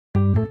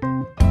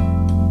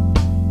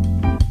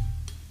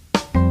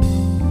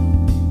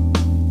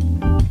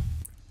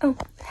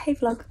Hey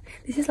vlog,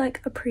 this is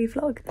like a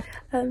pre-vlog.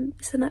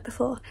 It's the night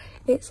before.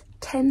 It's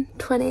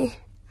 10:23.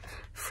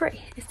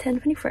 It's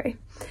 10:23.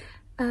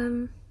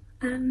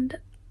 And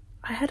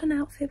I had an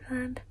outfit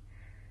planned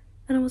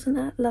and I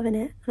wasn't loving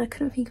it, and I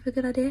couldn't think of a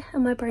good idea,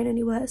 and my brain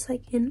only works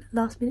like in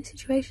last minute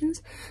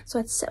situations, so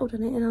I'd settled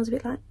on it and I was a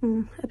bit like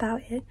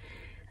about it.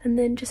 And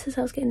then just as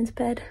I was getting into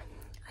bed,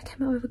 I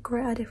came up with a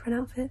great idea for an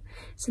outfit.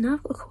 So now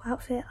I've got a cool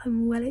outfit.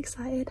 I'm well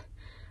excited.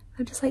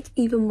 I'm just like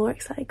even more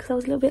excited because I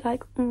was a little bit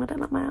like, I don't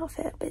like my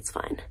outfit, but it's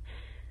fine.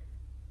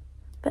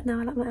 But now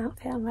I like my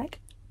outfit. I'm like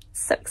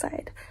so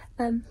excited.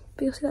 But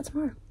you'll see that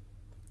tomorrow.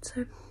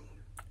 So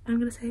I'm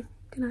gonna say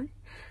goodnight.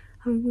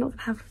 I'm not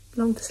gonna have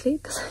long to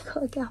sleep because I've got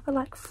to get up at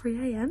like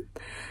 3 AM.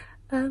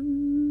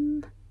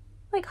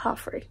 Like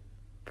half 3.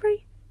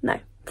 3? No,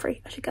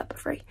 3. I should get up at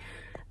 3.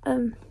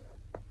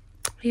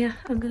 Yeah,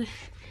 I'm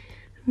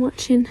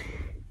watching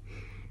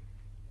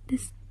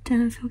this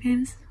Dinosaur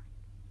Games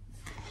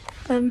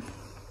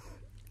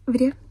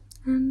video,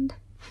 and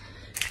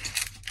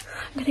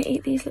I'm gonna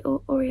eat these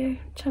little Oreo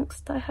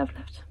chunks that I have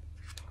left.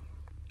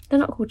 They're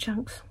not called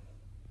chunks.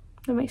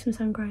 That makes them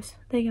sound gross.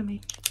 They're yummy.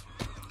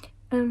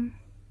 Go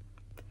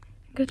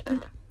to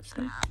bed.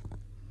 So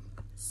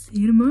see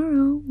you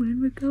tomorrow when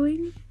we're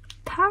going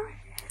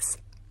Paris.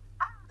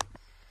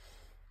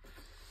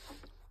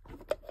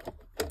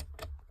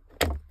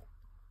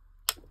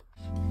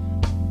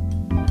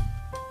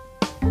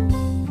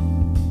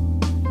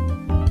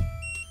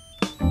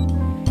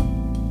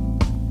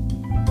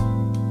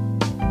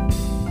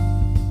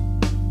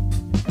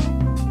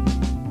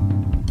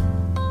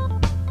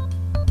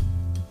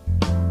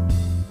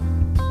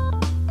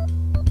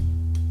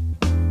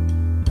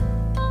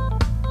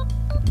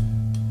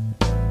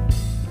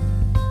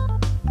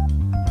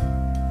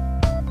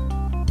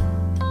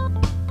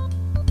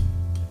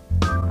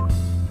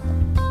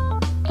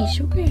 Is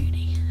you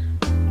ready?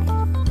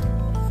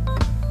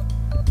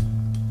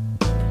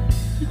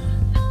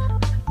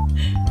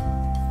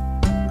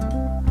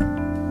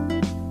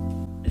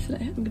 So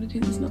I'm gonna do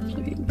this not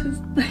vlogging because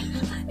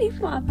I need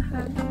my other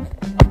hand.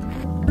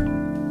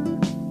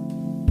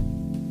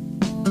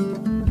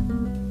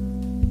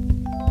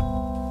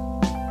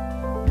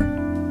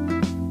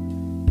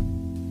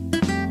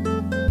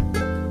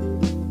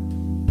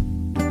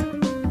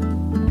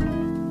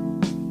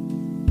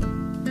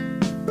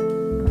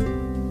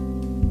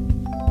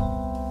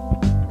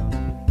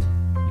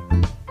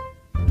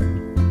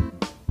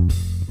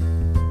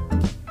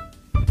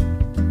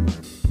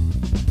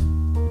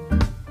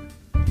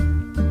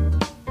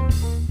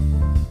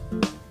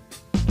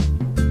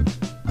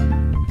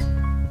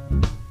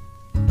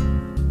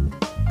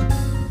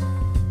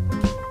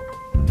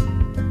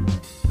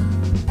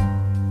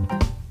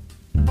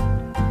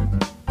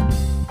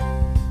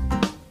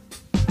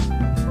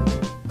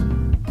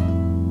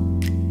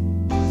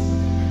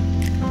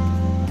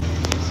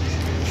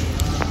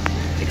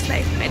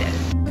 Made it.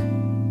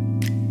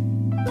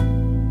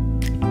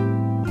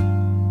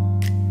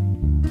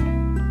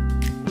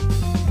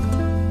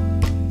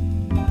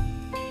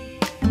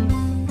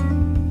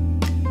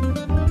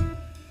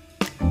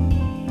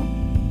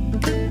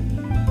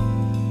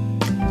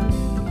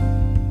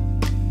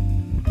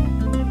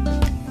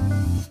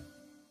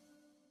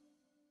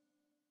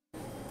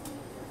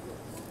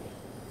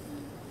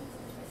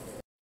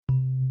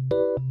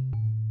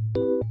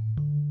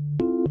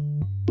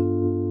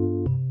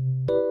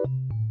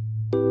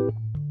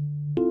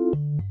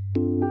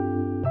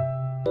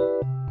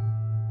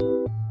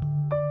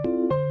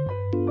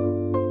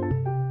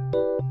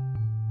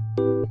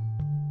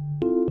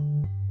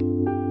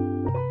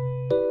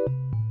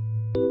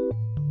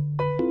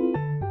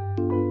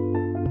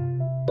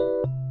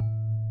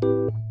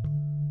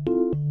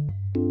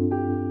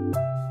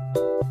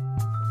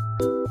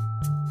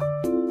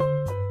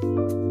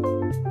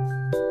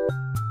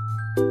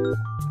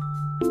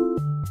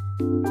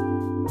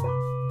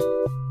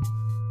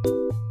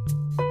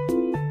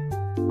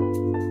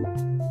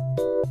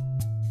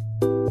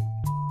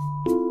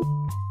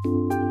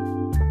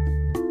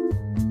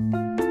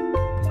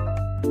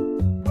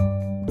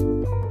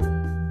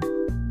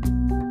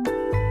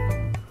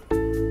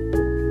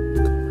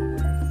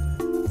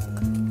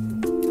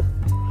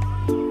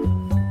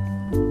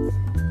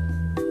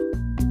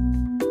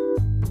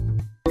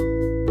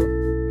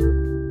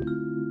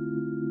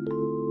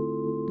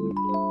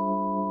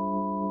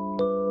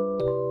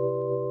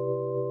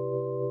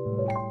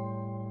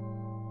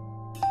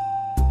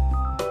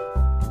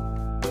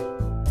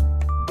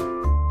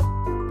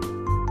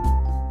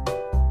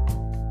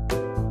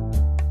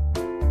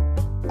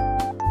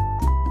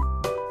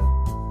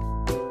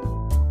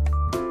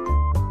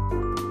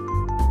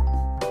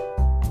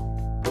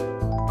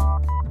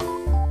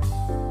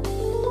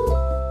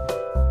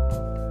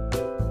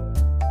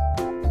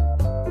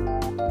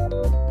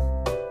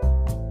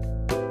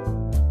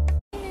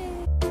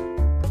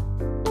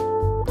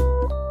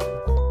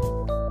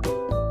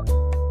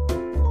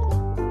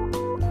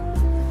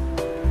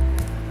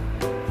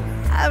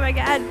 Oh my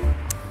god,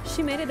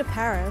 she made it to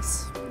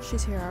Paris.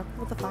 She's here.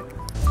 What the fuck?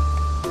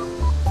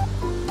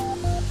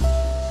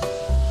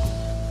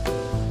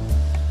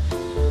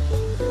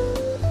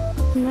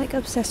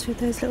 like obsessed with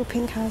those little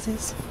pink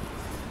houses.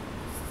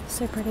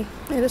 So pretty.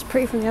 It looks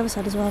pretty from the other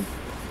side as well.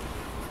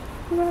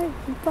 Right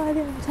by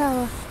the other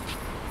tower.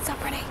 So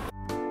pretty.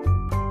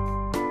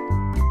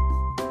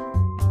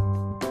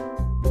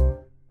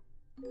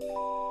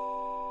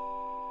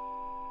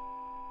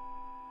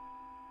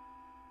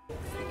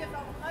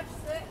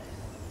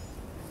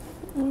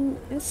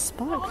 It's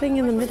sparkling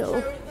in the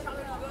middle.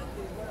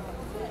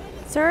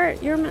 Sir,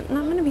 you're not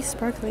meant to be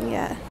sparkling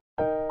yet.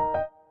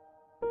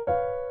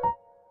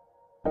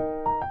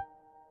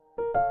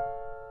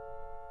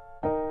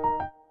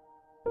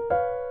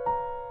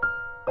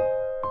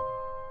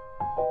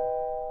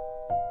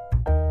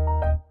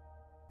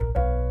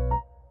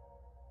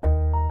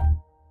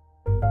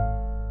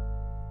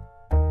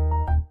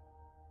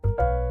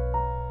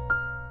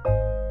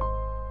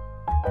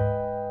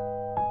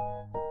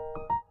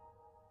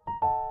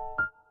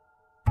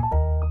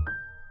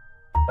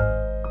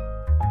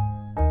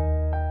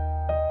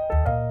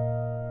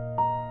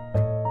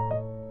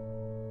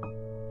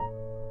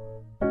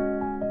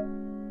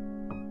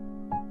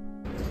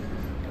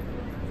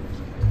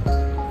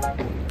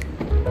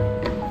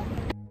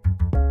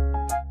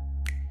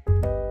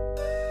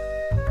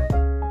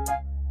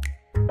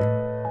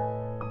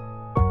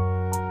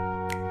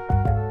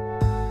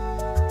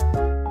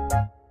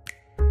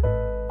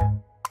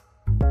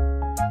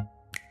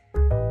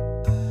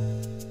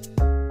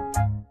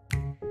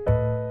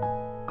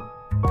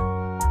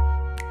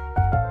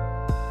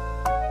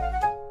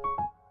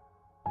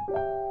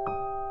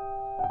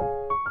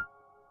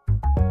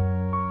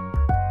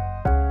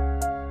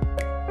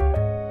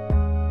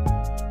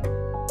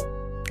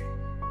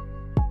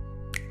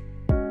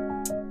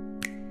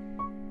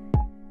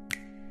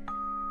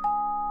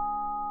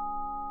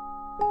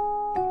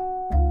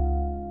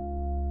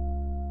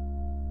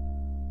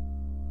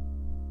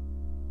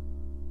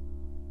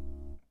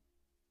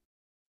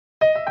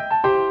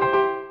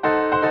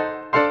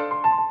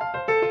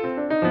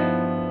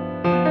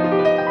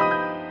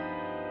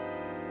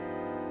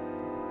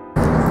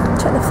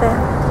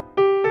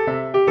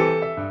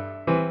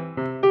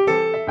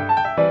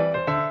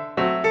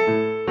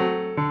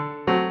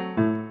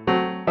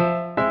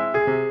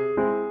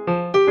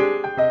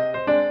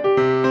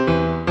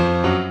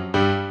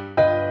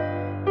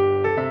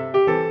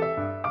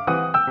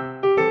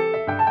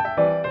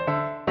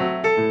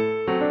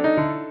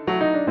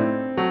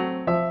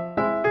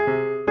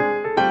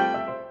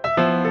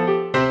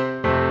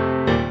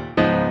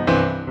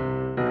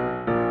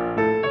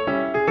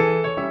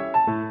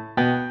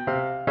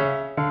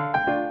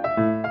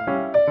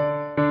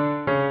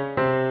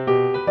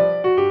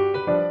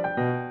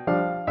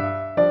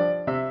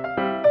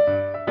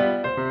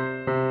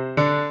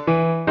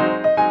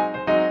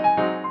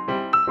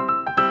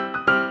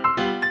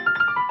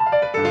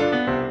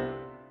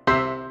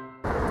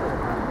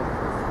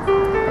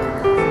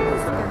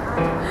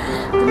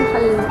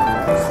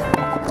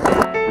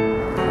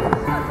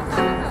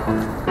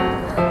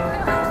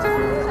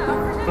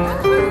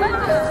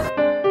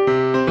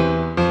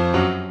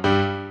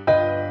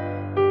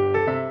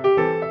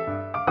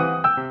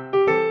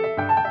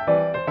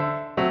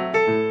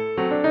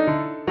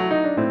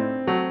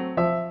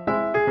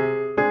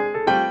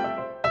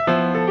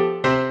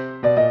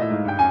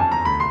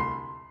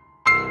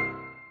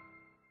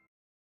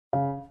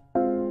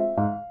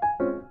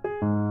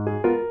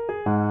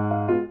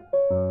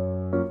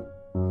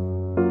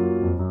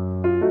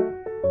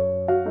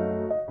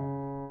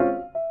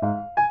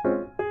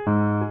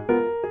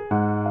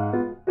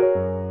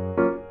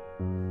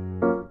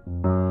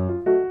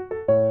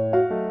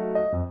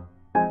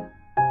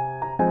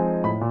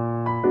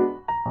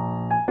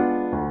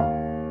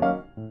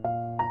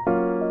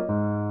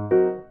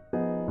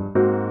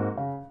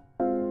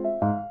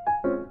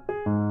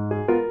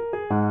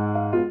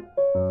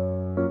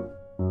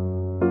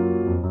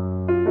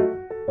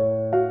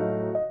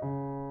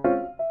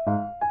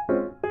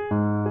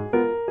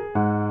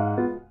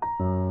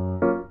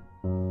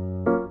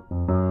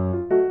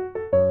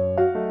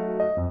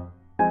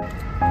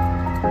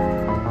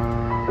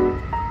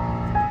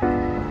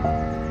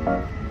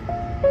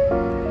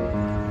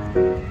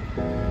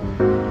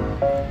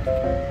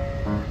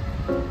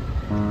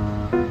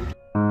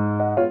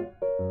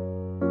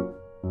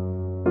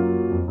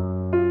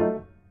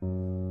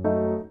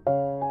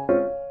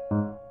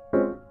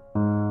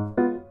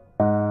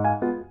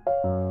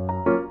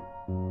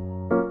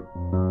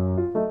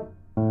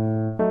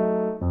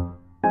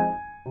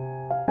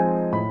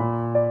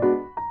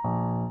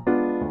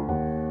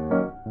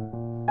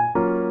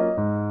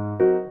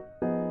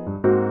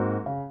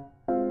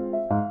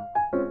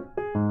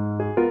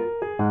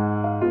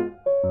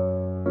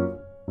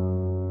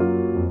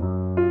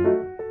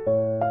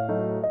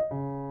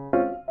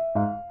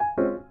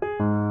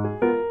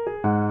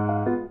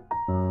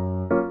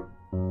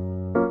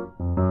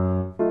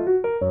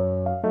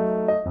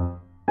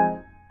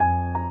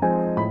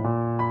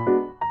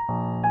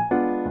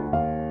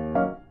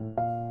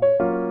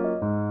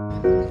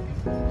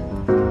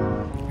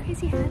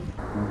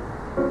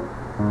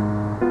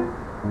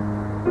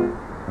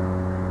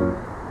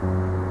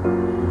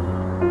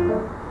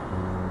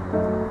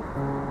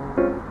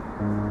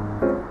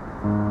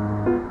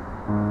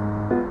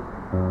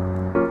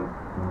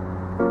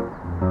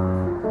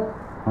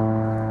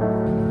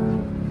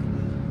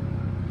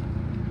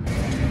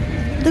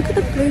 look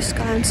at the blue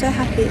sky. I'm so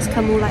happy it's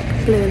come all like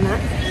blue and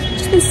that.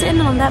 Just been sitting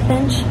on that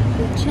bench,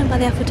 chilling by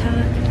the Eiffel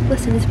Tower,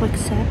 listening to my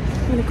cassette,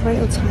 having a great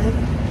old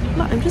time.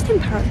 Look, I'm just in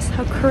Paris.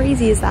 How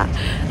crazy is that?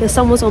 The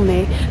sun was on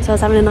me, so I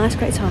was having a nice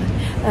great time.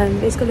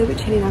 It's got a little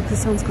bit chilly now because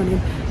the sun's gone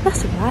in.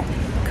 That's alright,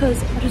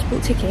 because I just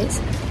bought tickets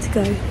to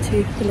go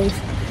to the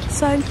Louvre.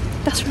 So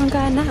that's where I'm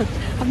going now.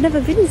 I've never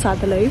been inside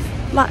the Louvre,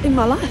 like in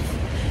my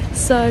life.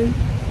 So,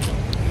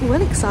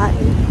 well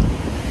exciting.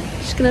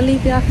 Just gonna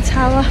leave the Eiffel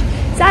Tower.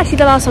 It's actually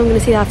the last time I'm gonna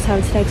see the Eiffel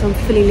Tower today because I'm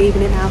fully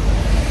leaving it now.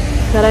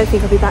 So I don't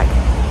think I'll be back.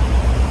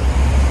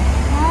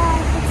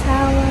 Eiffel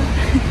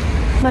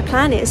Tower. My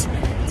plan is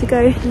to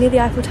go near the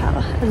Eiffel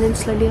Tower and then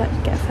slowly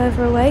like get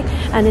further away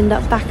and end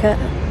up back at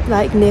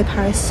like near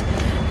Paris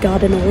Gare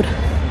du Nord.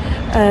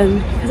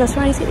 Because that's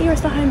where I need to get the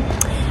Eurostar home.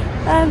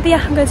 But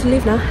yeah, I'm going to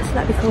Louvre now, so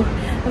that'd be cool.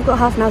 I've got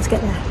half an hour to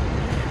get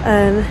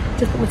there.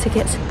 Just bought my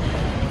tickets.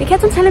 It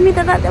kept on telling me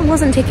that there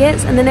wasn't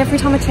tickets, and then every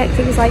time I checked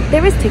it was like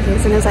there is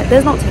tickets, and it was like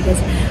there's not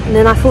tickets, and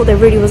then I thought there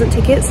really wasn't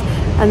tickets,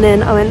 and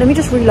then I went let me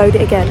just reload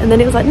it again, and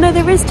then it was like no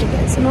there is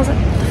tickets, and I was like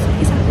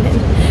what is happening?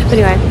 But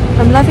anyway,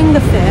 I'm loving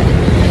the fit.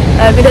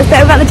 It looks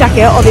better without the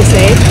jacket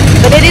obviously,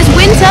 but it is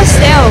winter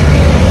still.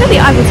 Look at the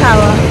Eiffel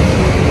Tower.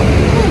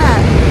 Look at that.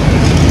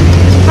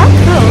 How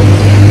cool.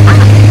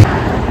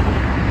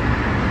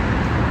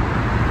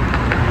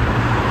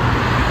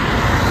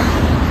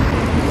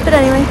 But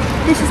anyway,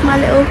 this is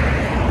my little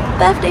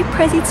birthday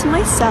present to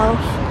myself.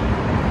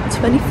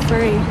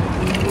 23.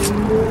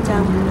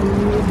 Damn.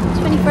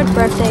 23rd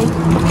birthday.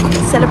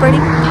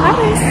 Celebrating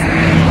Paris.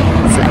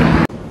 Slay.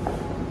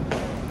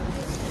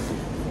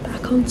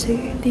 Back onto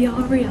the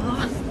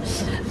RER.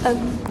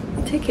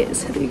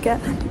 Tickets that you get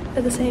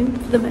are the same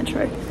for the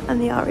metro and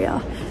the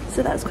RER,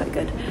 so that's quite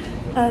good.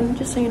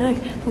 Just so you know,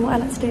 and what I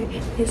like to do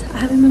is I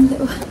have in my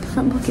little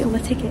front pocket all my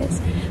tickets,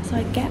 so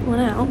I get one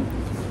out,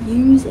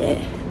 use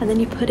it, and then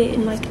you put it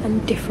in like a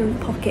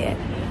different pocket.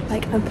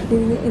 Like I'm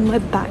putting it in my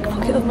back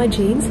pocket of my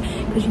jeans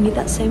because you need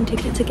that same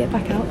ticket to get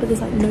back out, but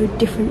there's like no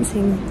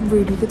differencing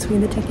really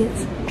between the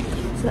tickets.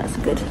 So that's a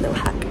good little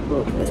hack.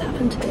 What always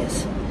happened to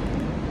this?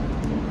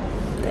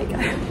 There you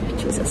go.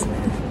 Jesus. I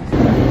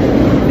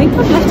think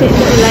I've left it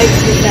little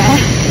legs in there.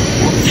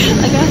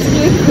 I'm gonna have to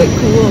do a quick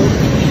walk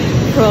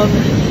from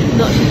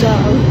Notre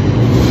Dame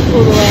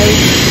all the way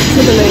to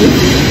the Louvre.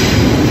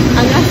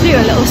 I'm gonna have to do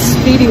a little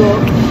speedy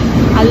walk.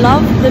 I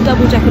love the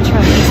double-decker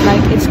trains,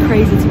 like it's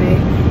crazy to me.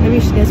 Let me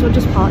show you, so I'll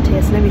just parked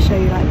here, so let me show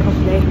you like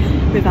properly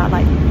without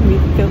like me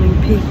filming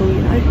people,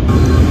 you know.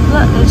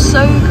 Look, they're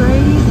so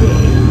crazy.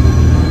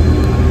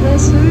 They're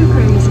so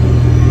crazy.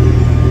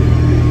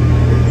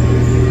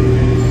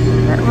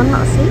 That one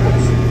lot of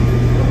seats.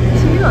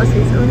 Two lot of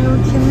seats, and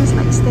then there's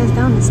like stairs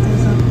down and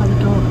stairs up by the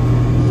door.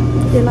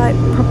 It like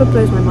proper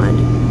blows my mind.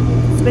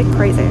 It's a bit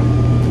crazy.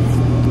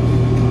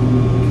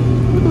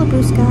 Look at the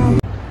blue sky.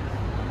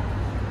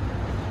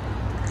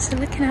 So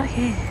looking out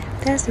here,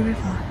 there's the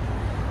river.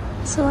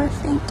 So I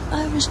think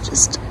I was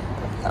just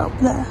up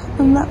there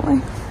and that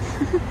way.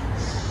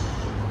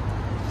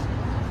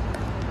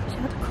 So I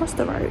had to cross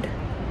the road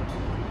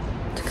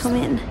to come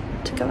in,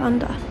 to go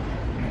under.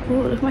 Oh,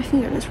 look at my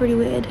finger, and it's really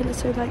weird. It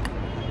looks so like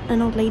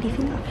an old lady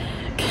finger.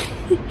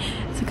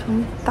 To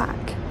come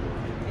back.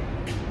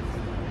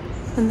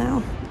 And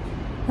now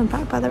I'm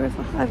back by the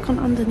river. I've gone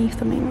underneath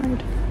the main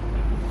road.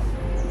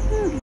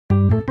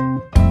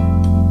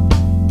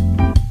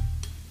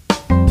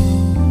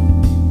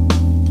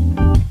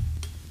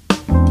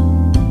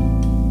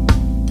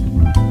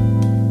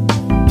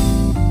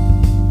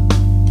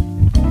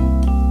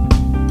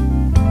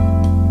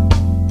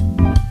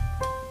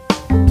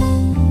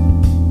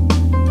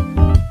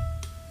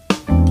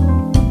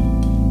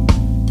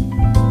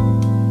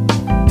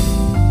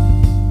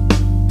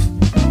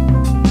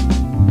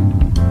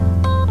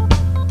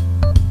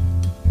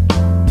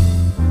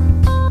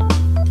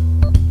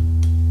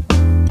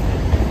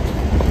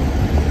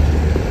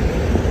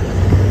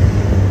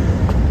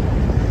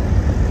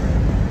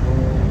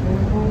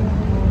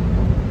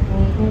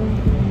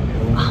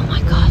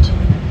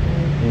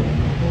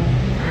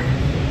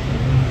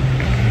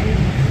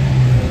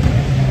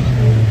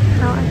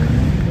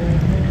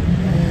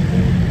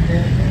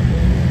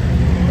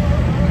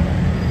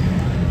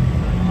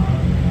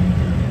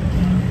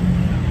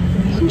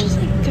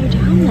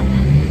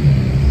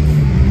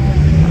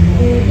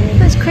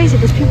 Crazy,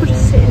 there's people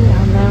just sitting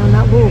down there on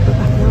that wall, but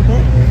back a little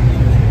bit.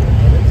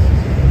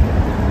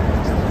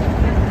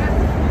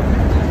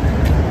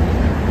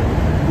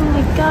 Oh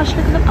my gosh,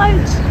 look at the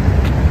boats!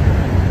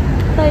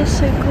 That is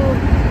so cool.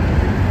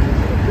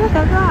 Look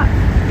at that!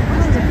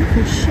 Oh, there's a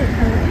beautiful ship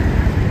there.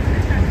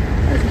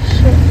 There's a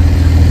ship.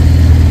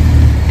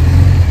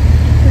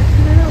 Look at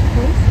the little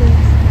places.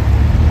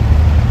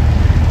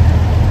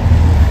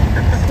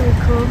 So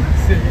cool.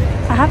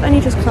 I have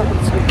only just clocked.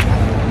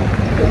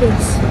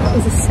 This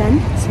is a Seine,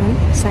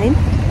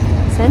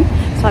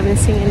 so I've been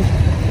singing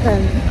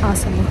our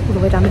song all the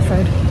way down this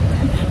road.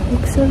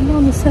 Walking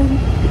on the Seine,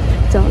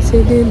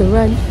 dancing in the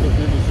rain,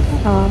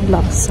 our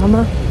last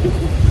summer,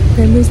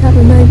 memories that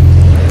remain.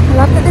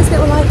 I love that there's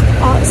little like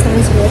art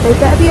stands here. They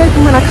better be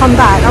open when I come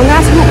back. I'm gonna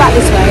have to walk back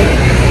this way.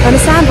 I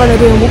understand why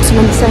they're doing walks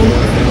along the same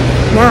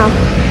now.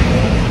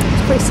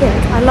 It's pretty sick.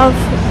 I love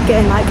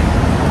getting like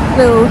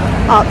little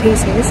art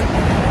pieces. So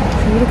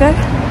I'm gonna go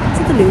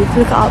to the Louvre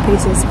to look at art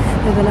pieces.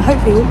 We're gonna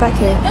hopefully walk back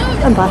here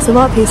and buy some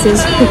art pieces.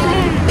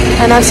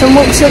 And have some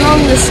walks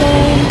along the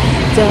Seine,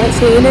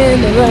 dancing in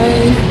the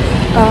rain.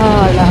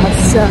 Oh,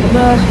 last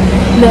summer,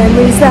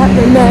 memories that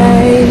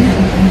remain.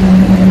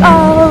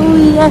 Oh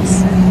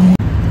yes.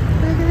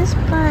 Look at this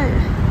boat.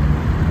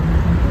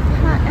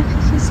 How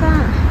epic is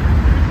that?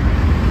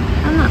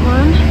 And that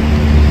one.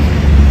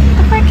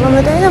 On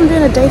the day I'm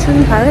doing a day trip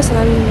in Paris and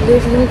I'm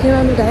literally walking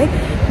around the day,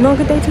 not a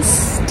good day to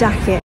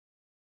stack it.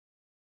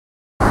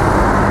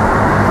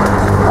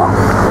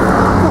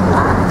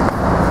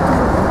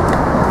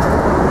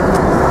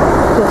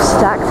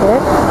 Stacked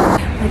it.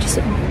 I just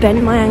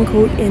bent my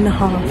ankle in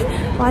half.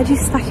 Why do you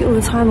stack it all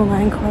the time on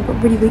my ankle? I've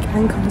got really weak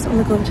ankles. Oh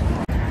my god.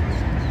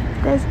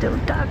 There's little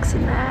ducks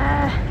in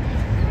there.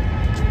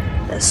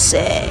 They're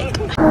sick.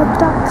 Little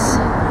ducks.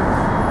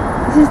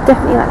 This is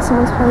definitely like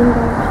someone's home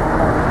though.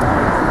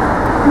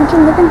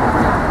 Imagine living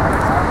there.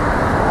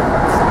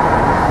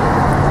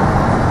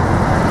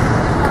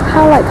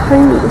 How like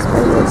homey this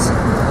boat is.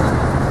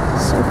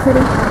 So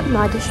pretty. No,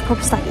 I just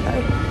proper stack it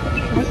though.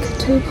 Like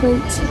 2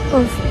 points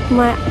of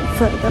my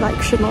foot that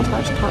like should not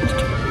touched.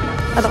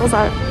 And I was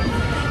like,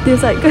 it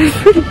was like going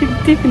really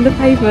big dip in the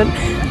pavement.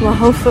 My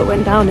whole foot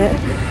went down it.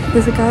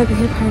 There's a guy over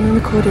here playing an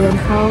accordion.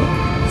 How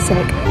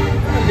sick.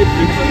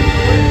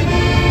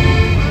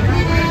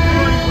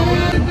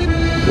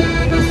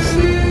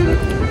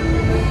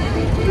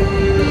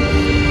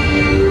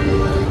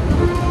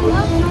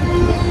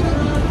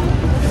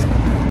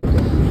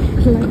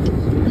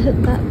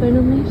 Like that bone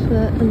on my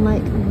foot and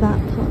like that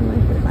part of my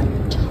foot like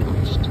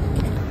touched.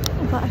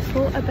 But I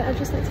thought I better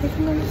just like take a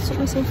moment to sort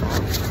myself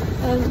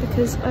out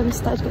because I'm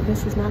starting to get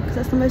blisters now because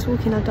that's the most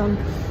walking I've done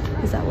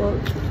is that walk.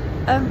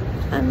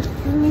 And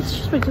it's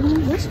just regular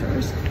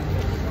blisters.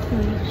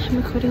 I'm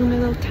recording on my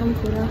little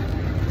camcorder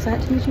because I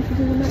actually use it for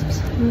Google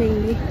Maps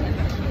mainly.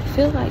 I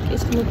feel like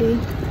it's gonna be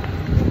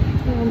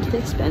around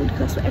this bend because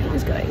that's where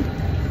everyone's going.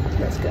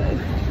 Let's go.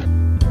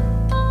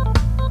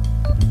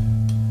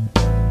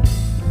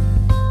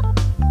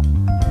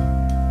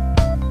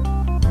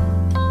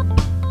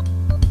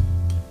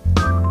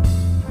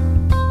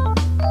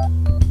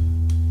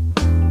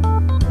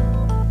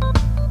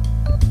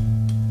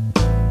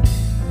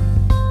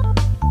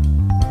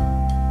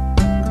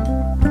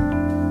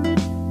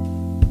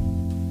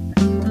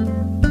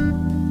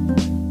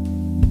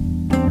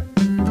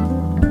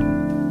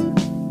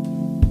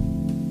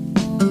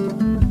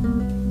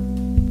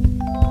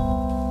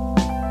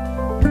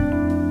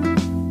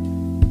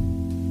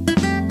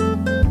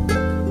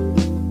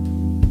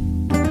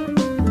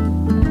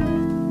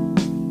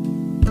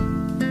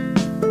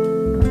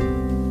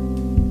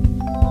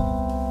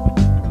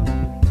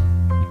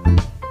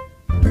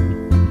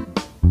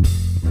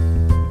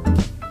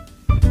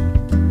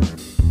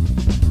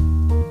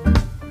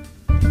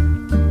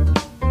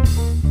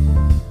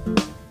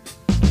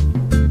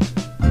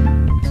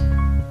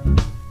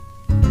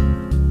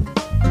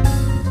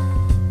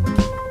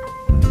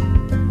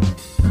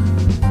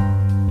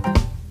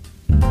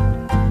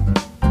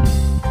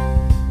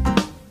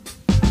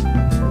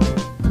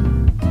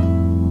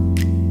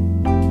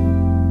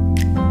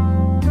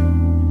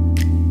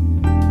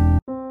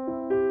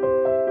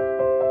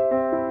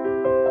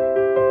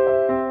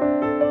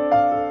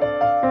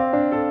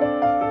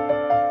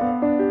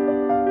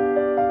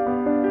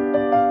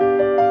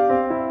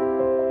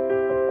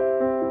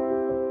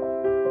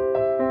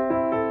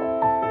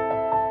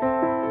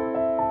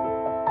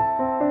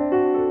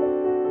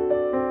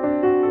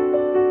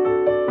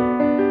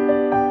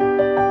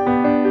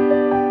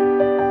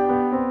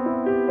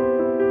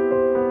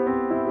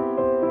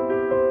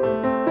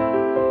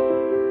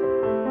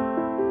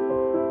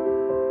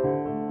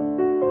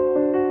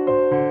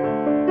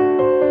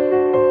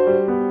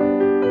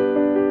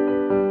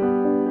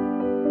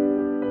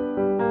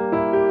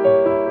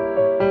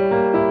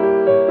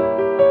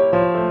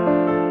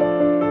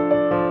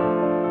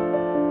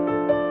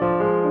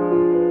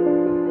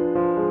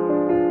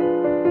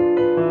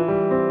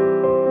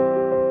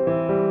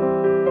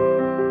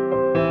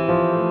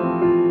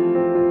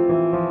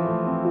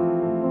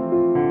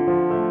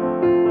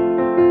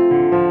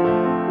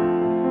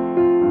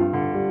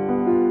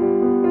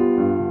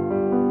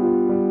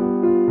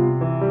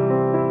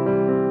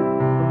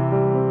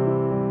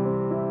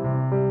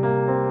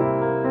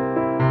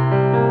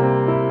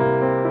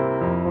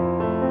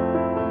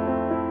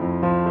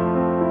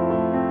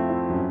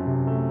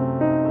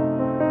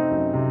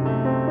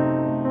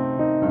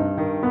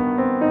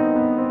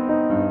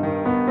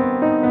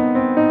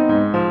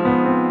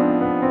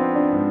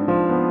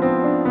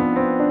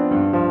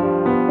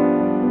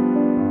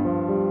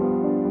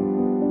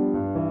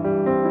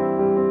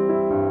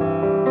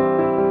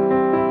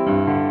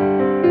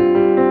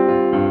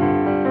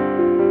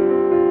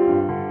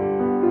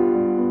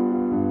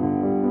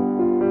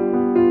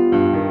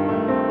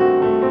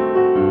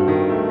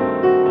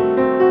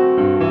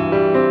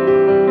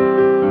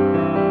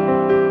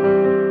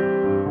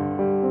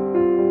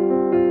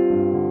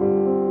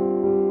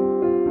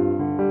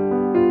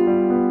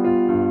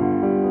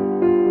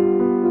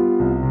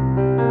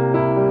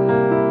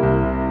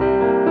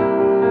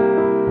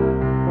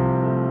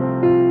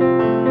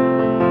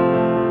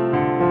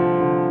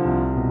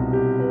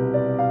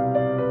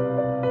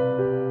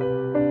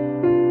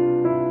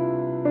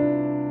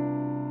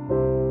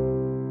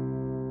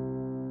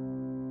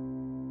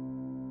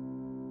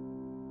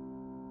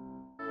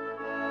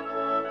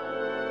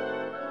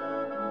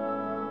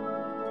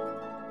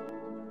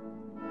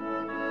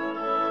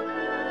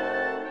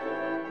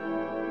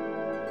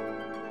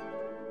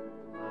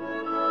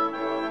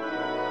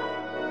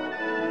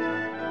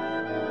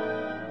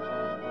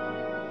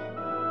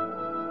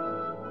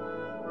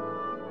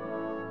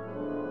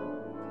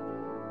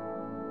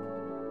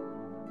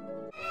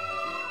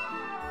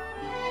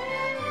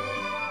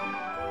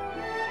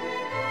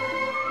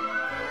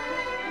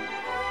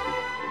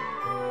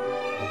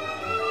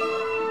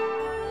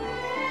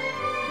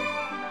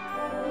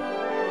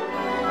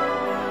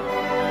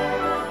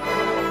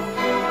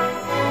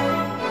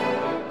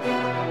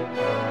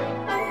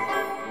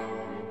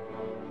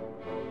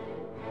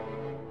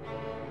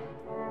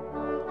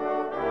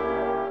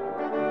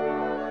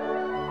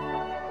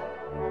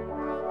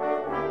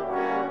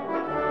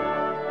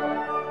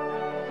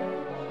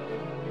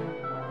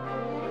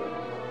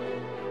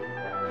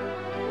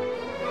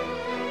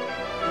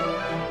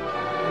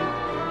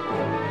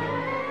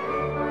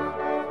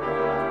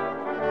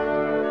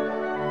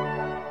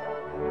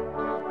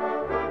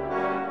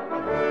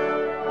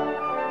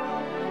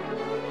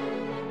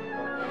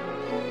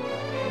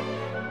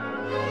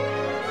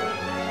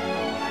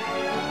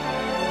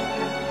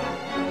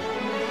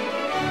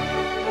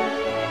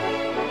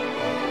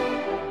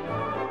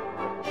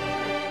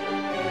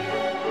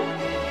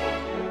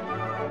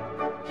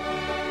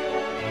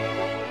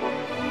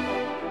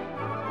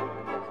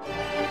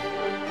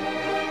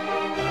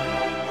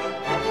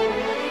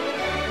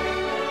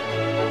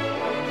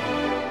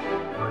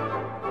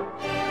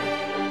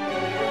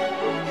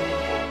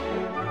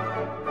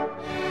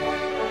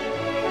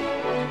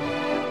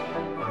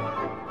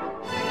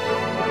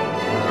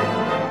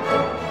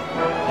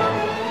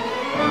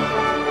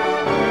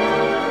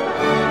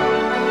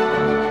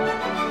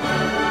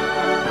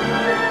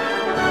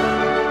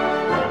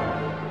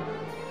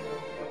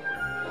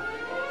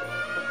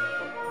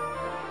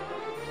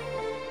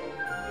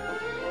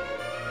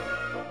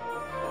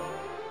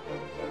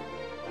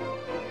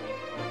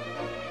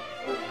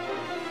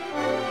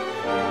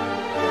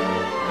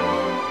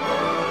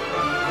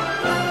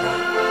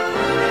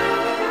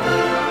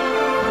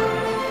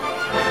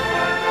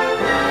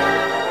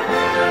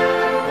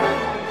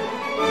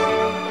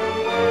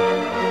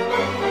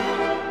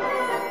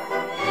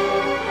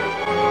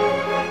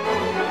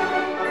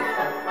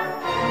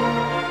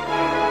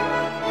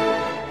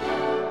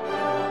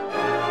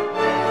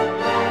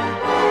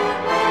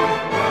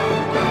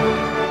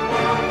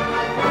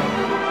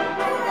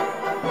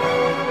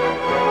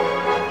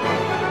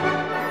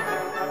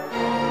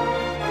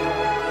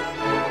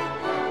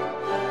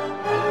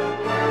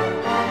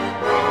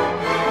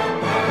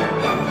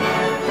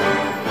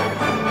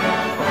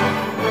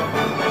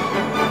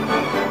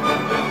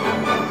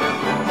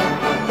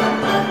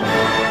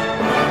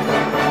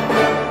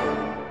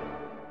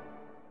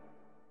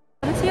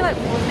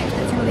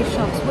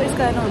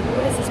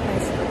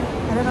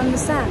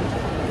 understand.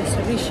 There's so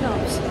many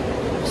shops.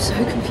 I'm so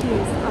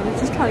confused. I was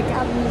just trying to get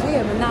out of the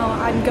museum, and now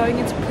I'm going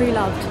into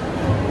Pre-Loved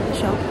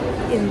shop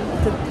in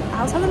the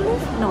outside of the mall?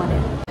 No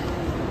idea.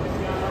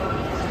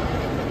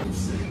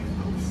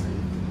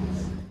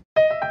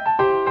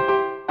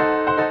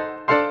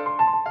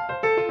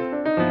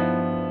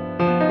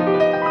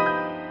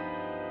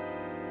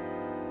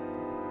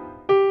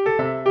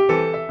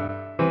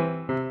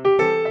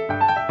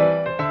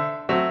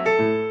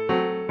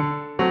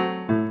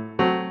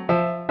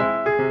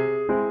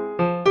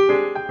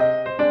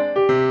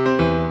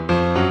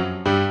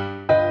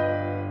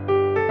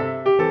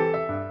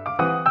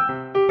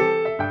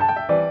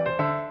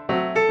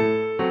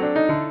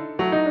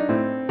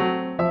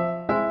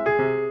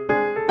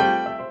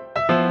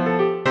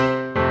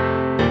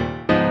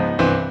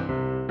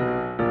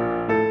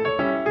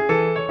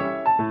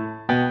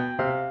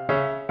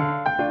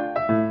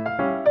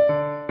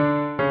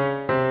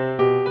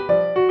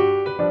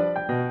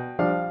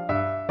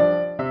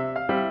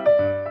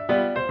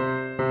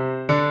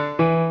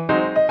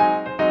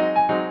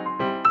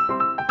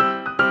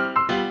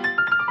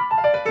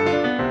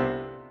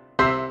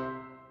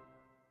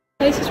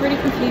 This is really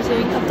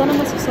confusing. I've done a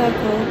massive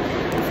circle.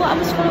 I thought I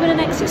was following an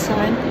exit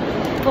sign,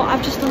 but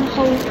I've just done a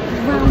whole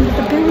round of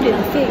the building,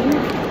 I think.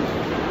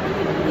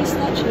 These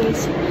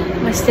statues.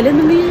 Am I still in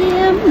the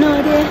museum? No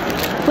idea.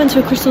 Went to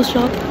a crystal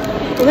shop.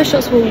 All the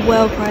shops were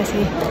well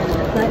pricey.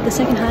 Like the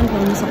second-hand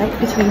ones, like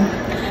between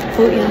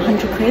 40 and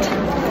 100 quid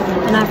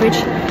on average.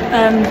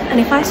 And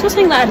if I saw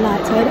something that I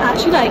liked, I'd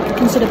actually like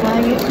consider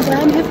buying it because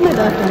I am here for my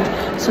birthday.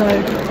 So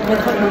I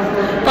can't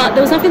know. But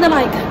there was nothing that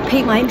like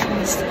piqued my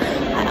interest.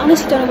 I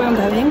honestly don't know where I'm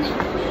going.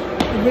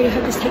 I really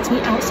hope this takes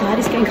me outside.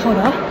 It's getting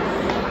colder.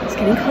 It's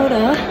getting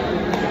colder.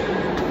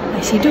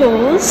 I see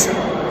doors.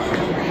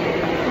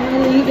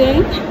 I'm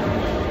leaving.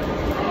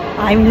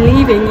 I'm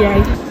leaving,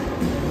 yay.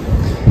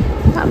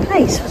 That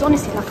place was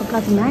honestly like a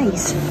bloody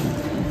maze. I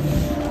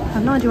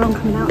have no idea where I'm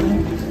coming out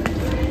though.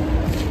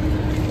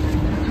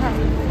 Okay.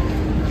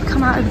 I've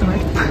come out over the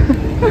road.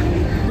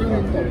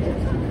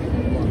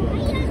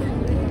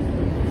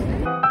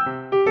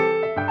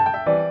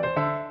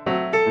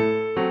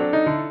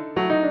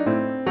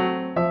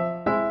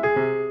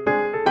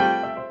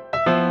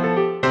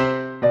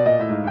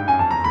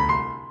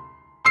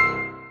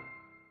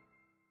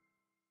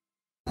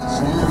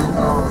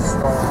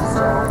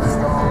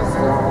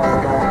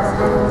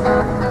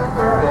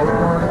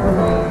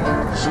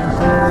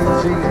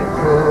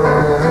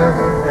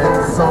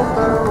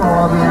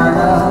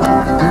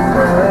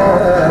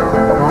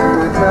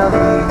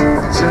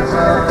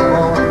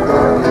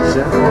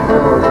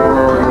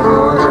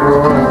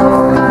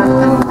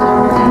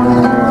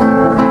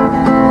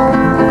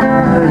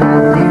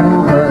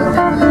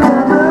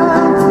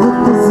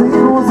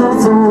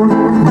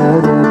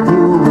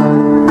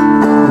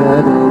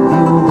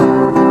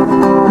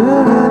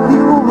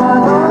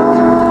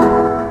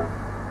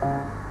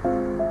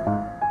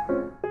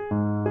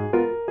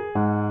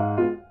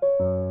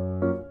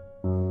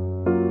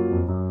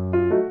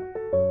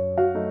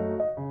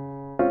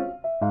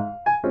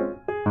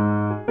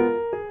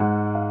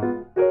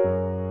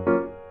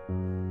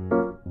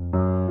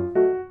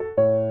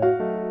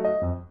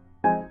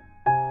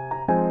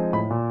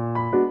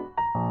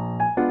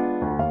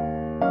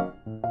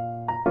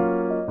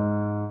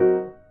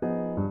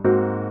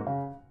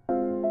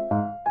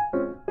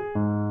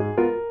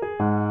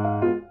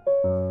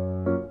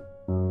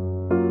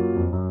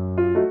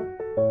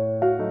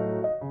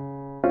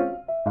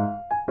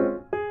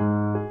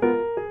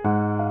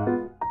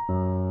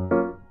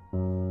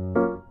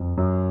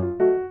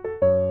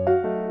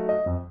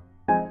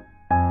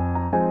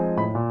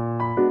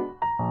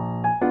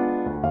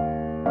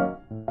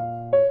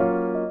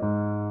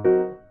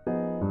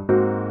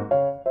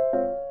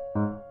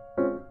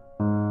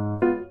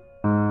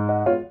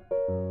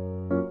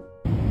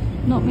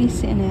 Not me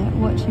sitting here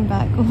watching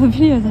back all the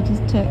videos I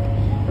just took,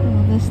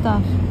 all this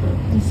stuff,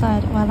 to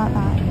decide, oh I like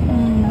that,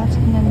 that's a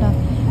contender,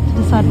 to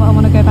decide what I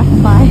want to go back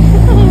and buy.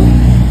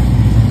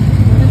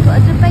 We've got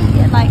to debate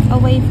it like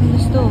away from the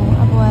store,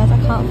 otherwise I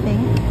can't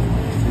think.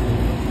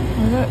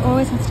 I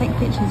always have to take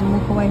pictures and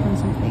walk away from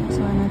something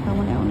so I know if I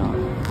want it or not.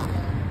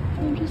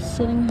 I'm just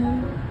sitting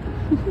here.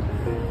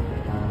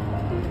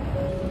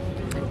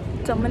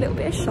 Done my little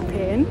bit of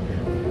shopping.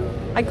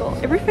 I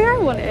got everything I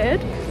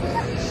wanted.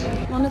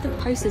 One of the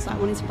posters I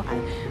wanted to buy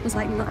was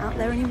like not out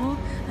there anymore,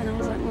 and I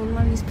was like, well,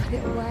 mummy's put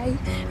it away.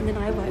 And then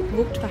I like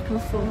walked back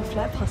and forth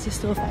like past the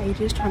store for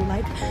ages trying to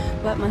like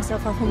work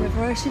myself up on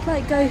whether I should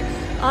like go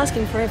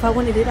asking for it if I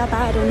wanted it that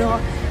bad or not.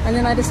 And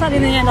then I decided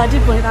in the end I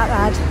did want it that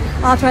bad.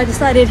 After I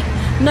decided,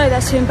 no,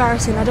 that's too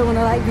embarrassing, I don't want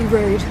to like be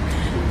rude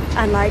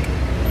and like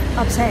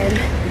upsetting,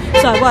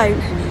 so I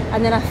won't.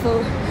 And then I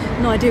thought,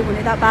 no, I do want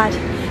it that bad.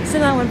 So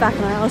then I went back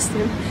and I asked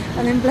him,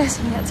 and then bless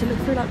him, he had to look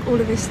through like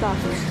all of his stuff,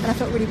 and I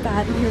felt really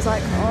bad, and he was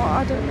like, oh,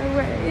 I don't know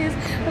where it is,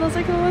 and I was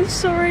like, oh, I'm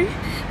sorry.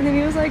 And then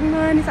he was like, no,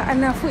 and he's like,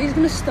 and I thought he was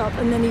gonna stop,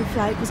 and then he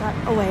like was like,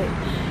 oh wait,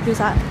 he was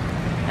like,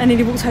 and then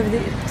he walked over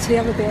to the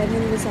other bit, and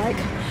then he was like,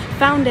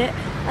 found it,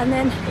 and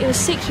then it was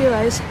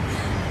 €6,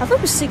 I thought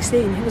it was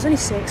 16, he was only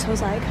 6. I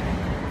was like,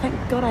 thank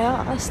God I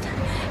asked.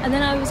 And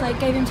then I was like,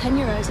 gave him 10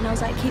 euros and I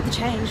was like, keep the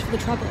change for the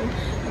trouble.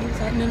 And he was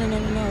like, no.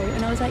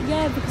 And I was like,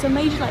 yeah, because I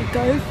made you like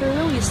go through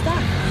all your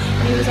stuff.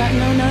 And he was like,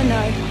 no.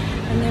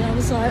 And then I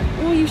was like,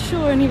 oh, are you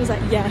sure? And he was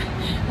like, yeah.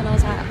 And I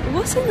was like,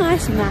 what's a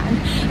nice man?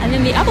 And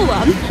then the other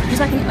one was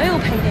like an oil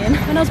painting.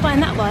 When I was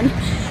buying that one,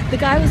 the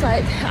guy was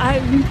like, I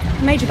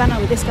made you banner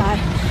with this guy.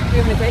 We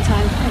were having a great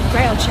time, a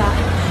great old chat.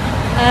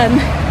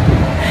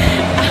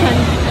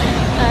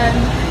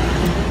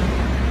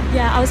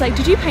 Yeah, I was like,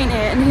 did you paint it?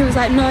 And he was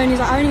like, no. And he's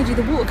like, I only do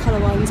the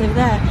watercolour ones over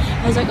there.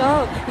 I was like,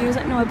 oh. He was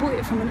like, no, I bought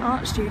it from an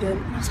art student.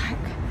 And I was like,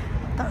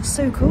 that was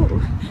so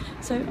cool.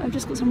 So I've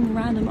just got some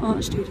random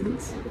art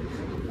students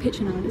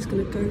picture now and it's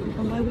gonna go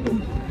on my wall.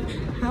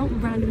 How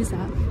random is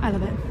that? I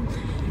love it.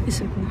 It's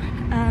so cool.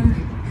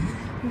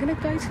 I'm gonna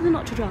go to the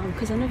Notre Dame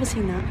because I've never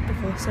seen that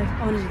before, so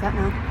I want to do that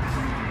now.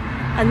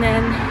 And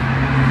then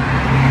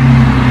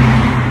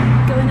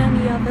go in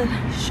any other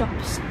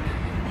shops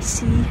I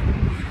see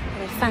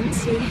that I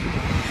fancy,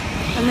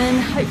 and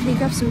then hopefully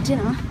grab some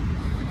dinner,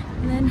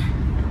 and then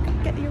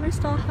get the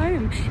Eurostar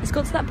home. It's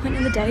got to that point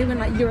in the day when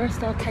like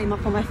Eurostar came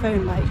up on my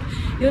phone like,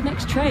 your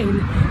next train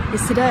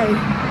is today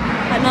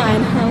at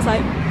 9, and I was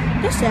like,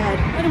 that's sad,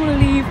 I don't want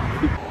to leave.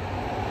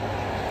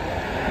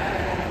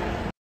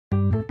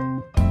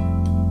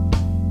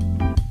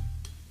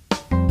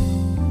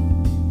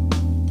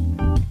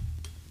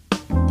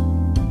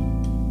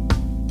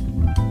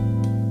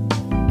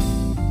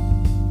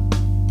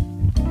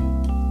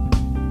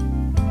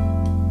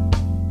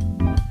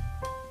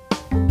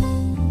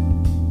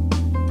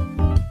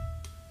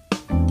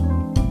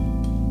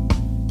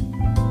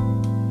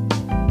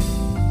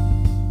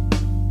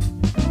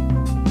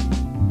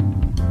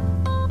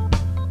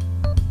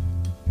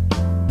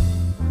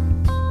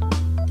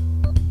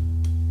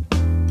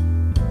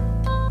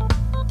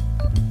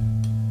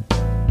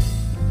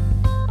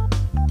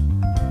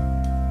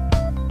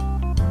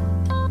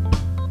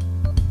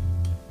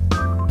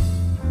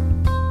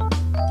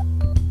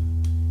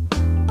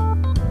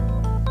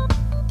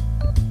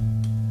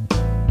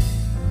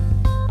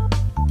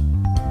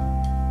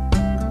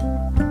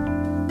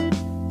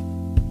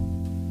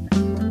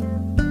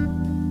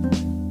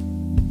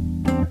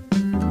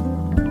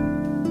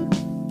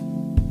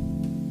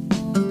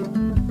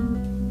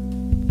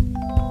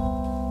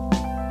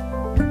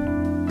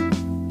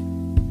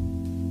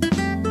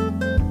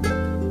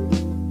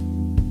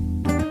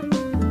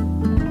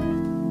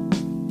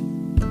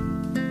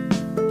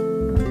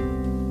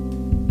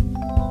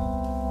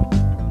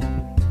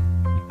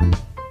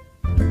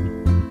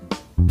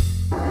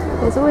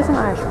 There's always an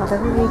Irish pub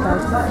everywhere you go.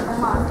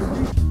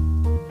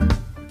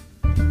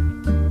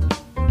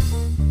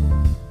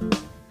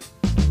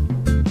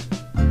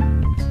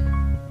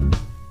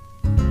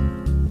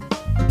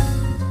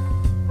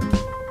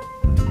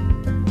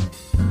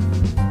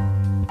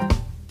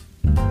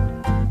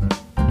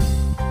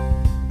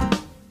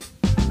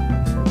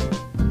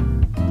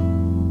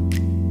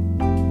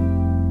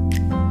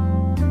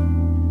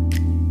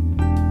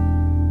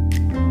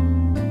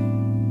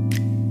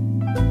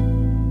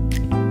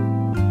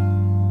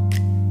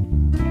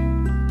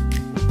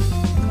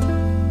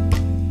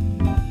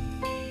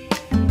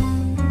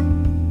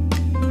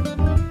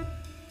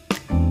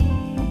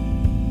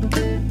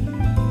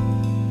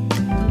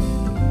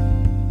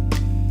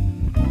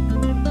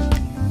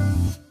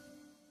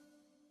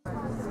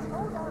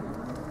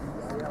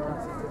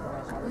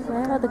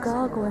 Where are the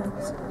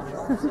gargoyles?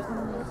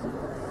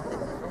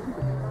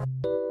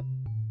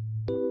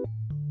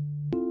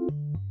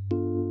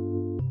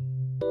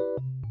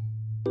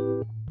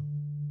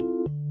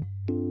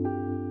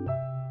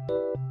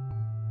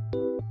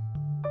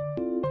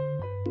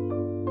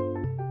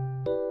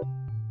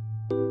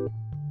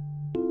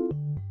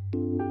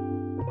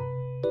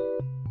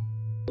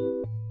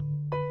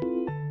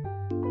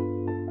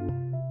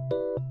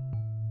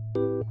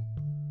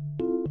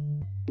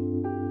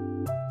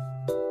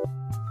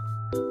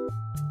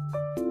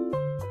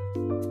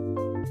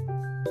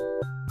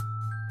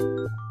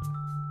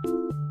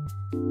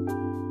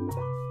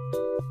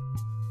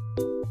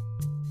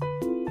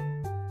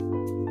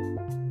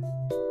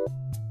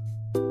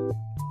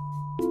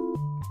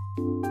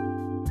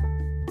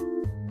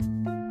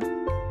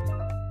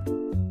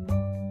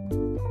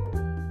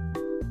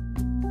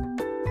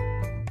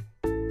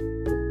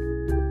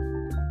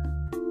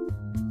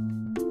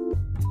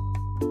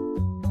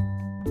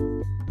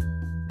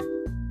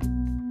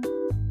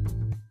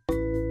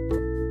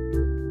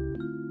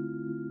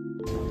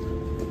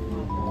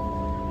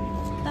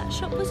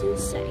 Shop was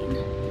insane.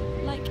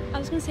 Like, I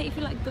was gonna say if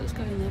you like books,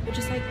 go in there, but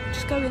just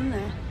go in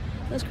there.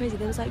 That was crazy.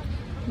 There was like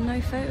no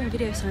photo and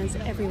video signs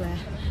everywhere.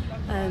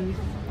 And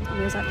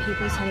there was like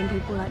people telling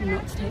people like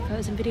not to take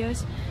photos and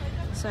videos,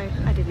 so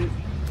I didn't.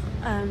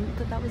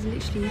 But that was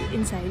literally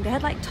insane. They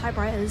had like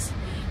typewriters.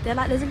 They had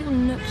like, there's a little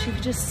nooks you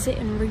could just sit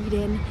and read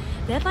in.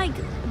 They had like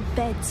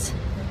beds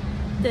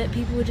that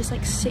people were just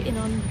like sitting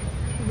on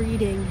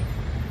reading.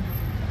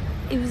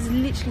 it was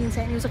literally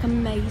insane. It was like a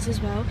maze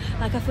as well.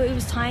 Like I thought it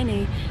was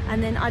tiny,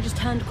 and then I just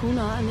turned a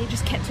corner and it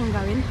just kept on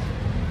going.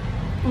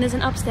 And there's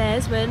an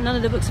upstairs where none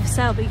of the books are for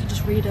sale, but you could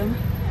just read them.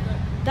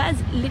 That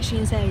is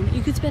literally insane.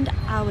 You could spend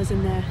hours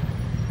in there.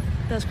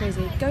 That's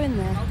crazy. Go in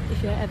there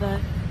if you're ever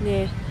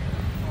near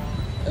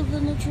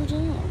the Notre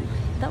Dame.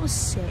 That was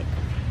sick.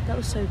 That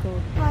was so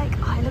cool. Like,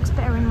 oh, it looks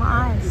better in my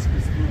eyes.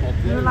 I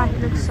feel like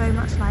it looks so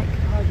much like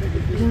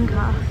pinker.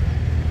 I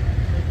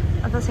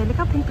was about to say, look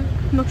how pink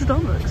Notre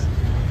Dame looks.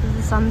 This is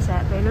the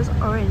sunset, but it looks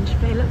orange.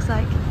 But it looks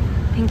like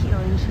pinky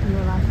orange in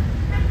real life.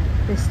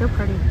 But it's still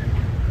pretty.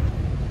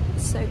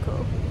 It's so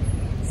cool.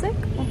 So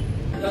cool.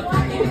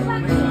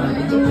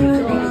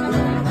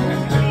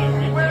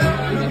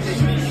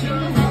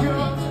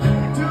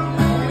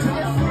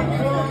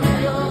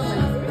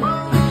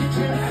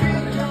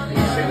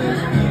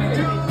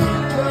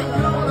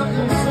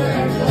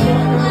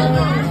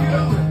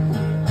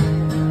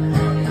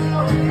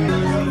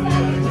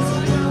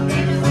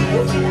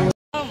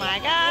 Oh my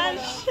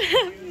gosh.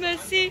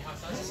 Merci.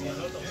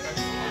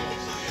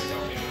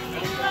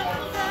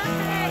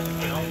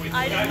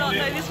 I did not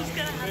know this was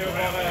gonna happen.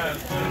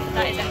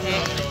 That is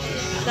epic.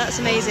 That's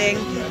amazing.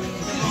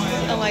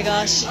 Oh my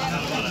gosh. Oh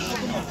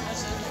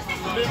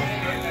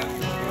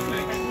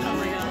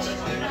my gosh.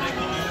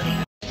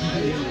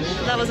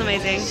 That was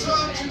amazing.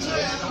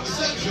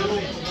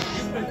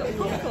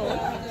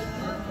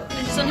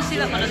 This is honestly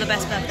like one of the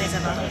best birthdays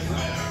ever.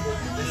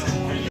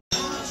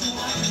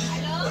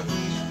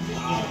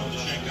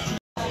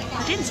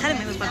 I didn't tell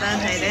him it was my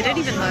birthday. They don't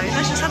even know.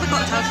 Let's just have a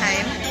cocktail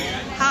came.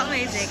 How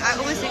amazing. I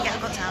always didn't get a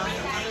cocktail.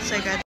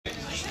 So good.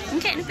 I'm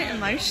getting a bit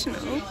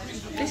emotional.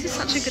 This is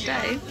such a good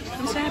day.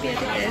 I'm so happy I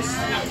did this.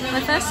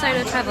 My first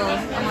solo travel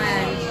on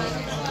my own.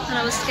 And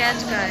I was scared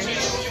to go.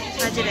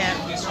 I did it.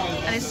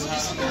 And it's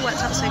just all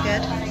worked out so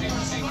good.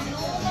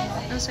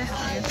 I'm so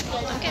happy.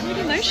 I'm getting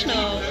really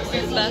emotional.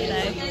 It's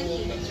birthday.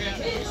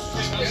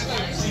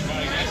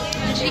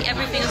 Literally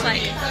everything was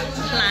like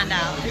planned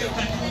out.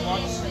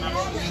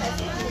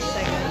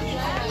 So good.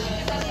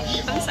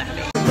 I'm so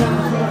happy.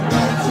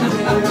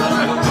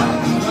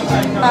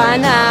 By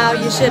now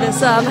you should have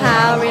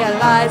somehow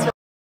realized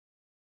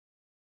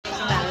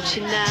about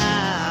you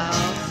now.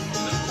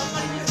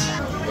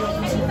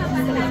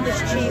 This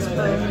cheese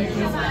bone.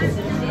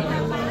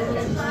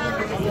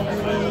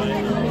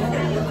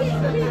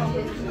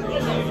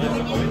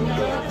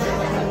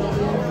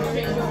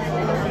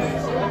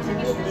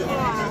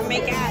 Oh my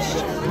gosh.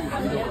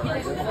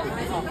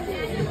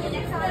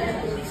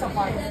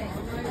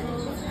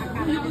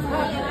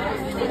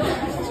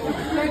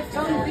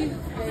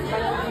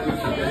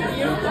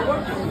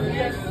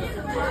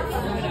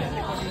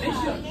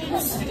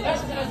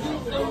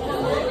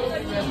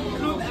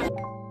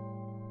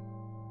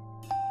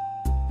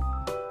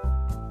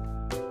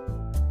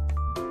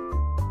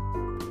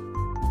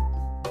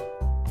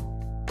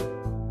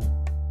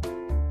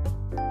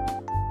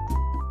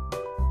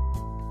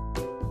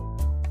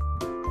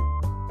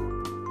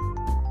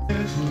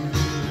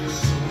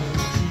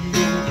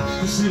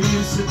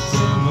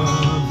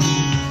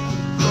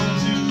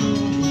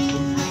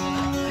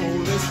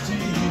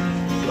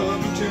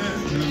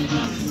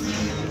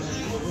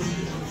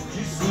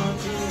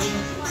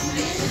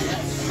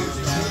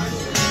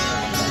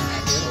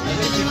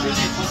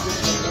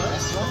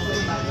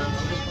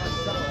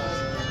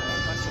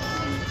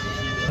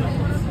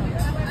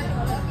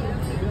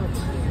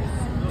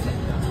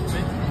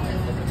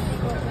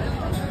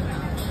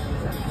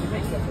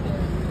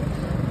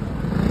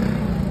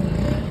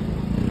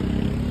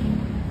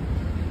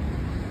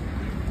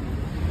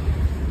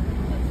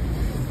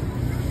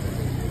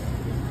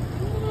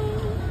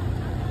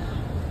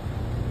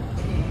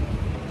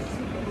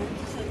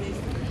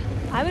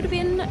 I would have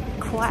been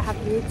quite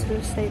happy to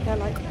have stayed there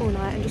like all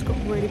night and just got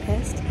really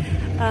pissed.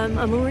 I'm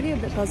already a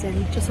bit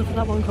buzzing just off of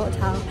that one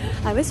cocktail.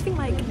 I always think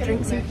like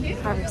drinks in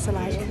Paris are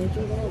like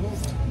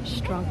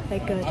strong, they're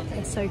good,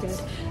 they're so good.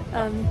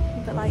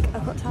 But like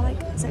a cocktail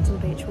like Sex on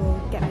the Beach will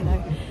get me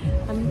though.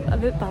 I'm a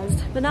bit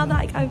buzzed, but now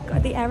that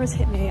like the air has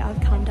hit me, I've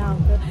calmed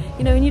down. But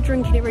you know when you're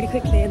drinking it really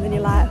quickly and then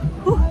you're like,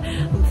 whew,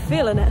 I'm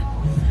feeling it.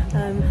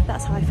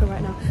 That's how I feel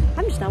right now.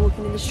 I'm just now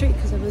walking in the street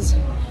because I was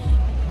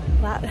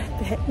that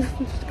bit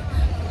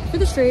through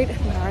the street in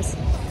Paris.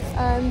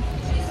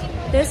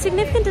 There's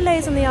significant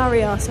delays on the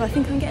RER, so I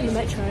think I'm getting the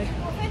metro.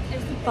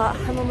 But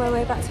I'm on my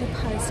way back to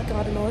Paris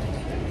Garden Nord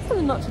for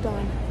the Notre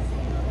Dame.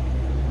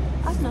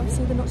 I've never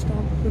seen the Notre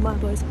Dame with my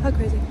boys. How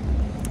crazy?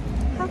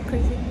 How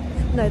crazy?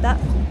 No, that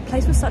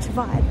place was such a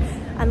vibe,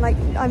 and like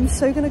I'm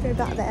so gonna go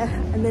back there,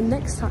 and then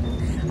next time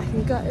I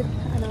can go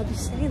and I'll be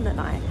staying that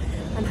night,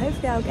 and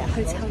hopefully I'll get a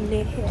hotel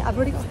near here. I've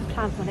already got a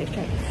plan for my next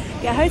trip.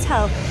 Get a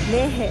hotel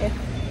near here,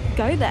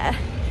 go there,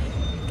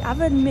 have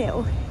a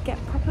meal, get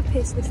proper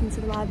pissed, listen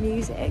to the live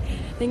music,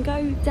 then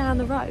go down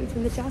the road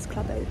when the jazz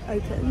club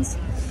opens,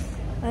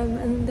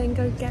 and then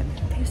go get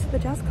pissed at the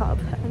jazz club,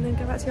 and then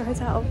go back to your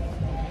hotel.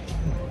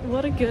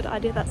 What a good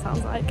idea that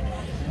sounds like.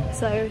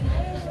 So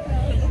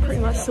pretty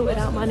much sorted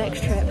out my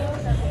next trip,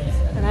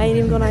 and I ain't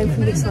even gone home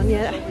from this one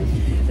yet.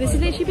 This has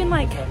literally been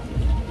like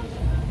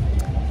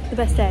the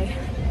best day,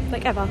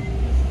 like ever.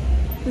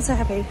 I'm so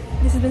happy.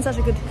 This has been such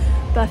a good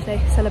birthday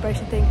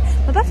celebration thing.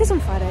 My birthday's on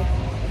Friday.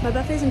 My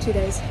birthday's in 2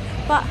 days.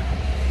 But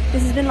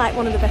this has been like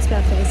one of the best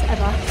birthdays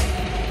ever.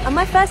 And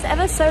my first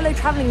ever solo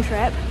traveling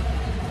trip.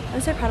 I'm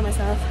so proud of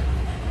myself.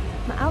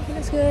 My outfit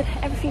looks good.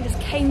 Everything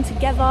just came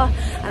together.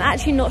 I'm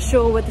actually not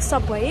sure where the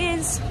subway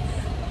is.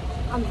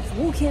 I'm just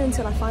walking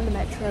until I find the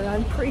metro.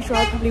 I'm pretty sure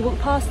I'll probably walk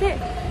past it.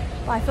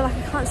 But I feel like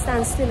I can't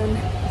stand still and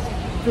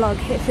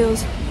vlog. It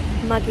feels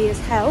muggy as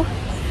hell.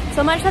 So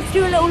I might just have to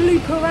do a little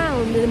loop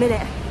around in a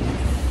minute.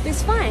 But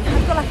it's fine.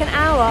 I've got like an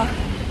hour,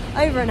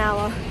 over an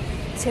hour,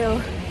 till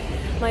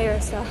my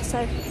Eurostar.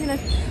 So, you know,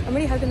 I'm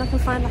really hoping I can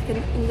find like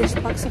an English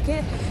plug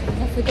socket.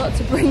 I forgot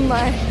to bring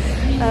my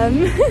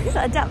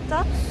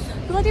adapter,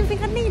 because I didn't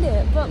think I'd need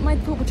it. But my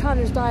portable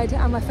charger has died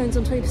and my phone's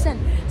on 20%.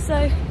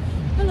 So,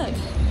 oh look,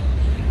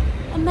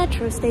 a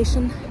metro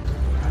station.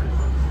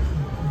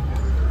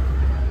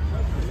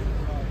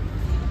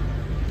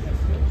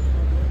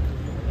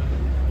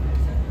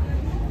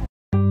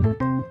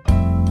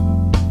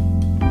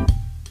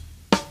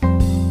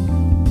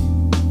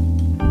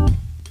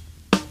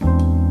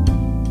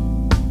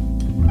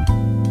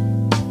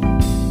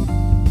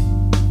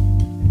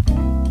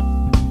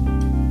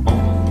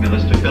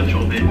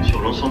 Sur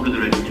l'ensemble de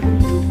la ligne.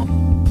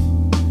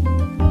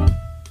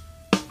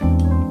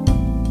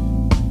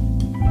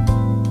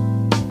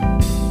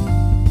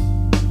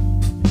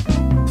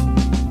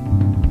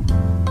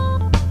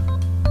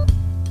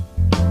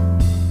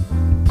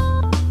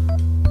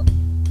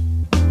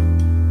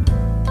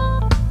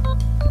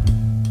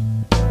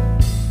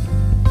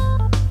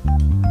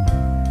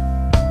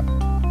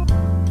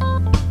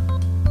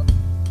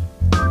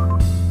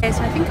 Okay,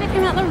 so I think I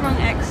came out the wrong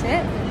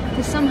exit,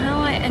 because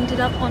somehow I ended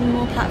up on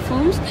more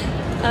platforms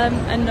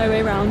and no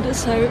way round.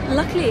 So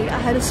luckily I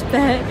had a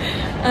spare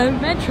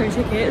metro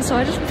ticket, so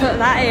I just put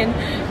that in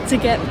to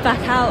get back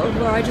out of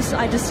where I just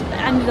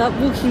ended up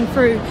walking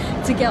through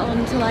to get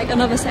onto like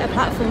another set of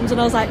platforms, and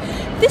I was like,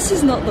 this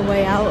is not the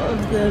way out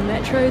of the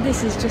metro,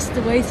 this is just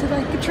the way to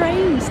like a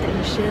train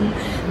station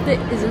that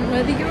isn't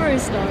where the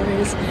Eurostar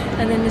is.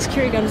 And then the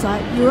security guard was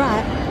like, you're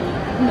right,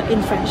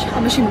 in French,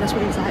 I'm assuming that's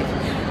what he was like.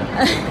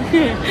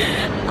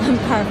 I'm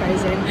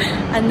paraphrasing.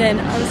 And then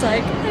I was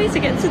like, I need to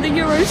get to the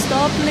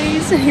Eurostar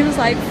please, and he was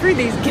like, through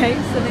these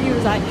gates, and then he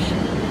was like,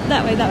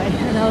 that way,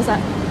 and I was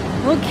like,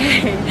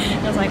 okay.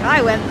 And I was like,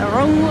 I went the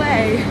wrong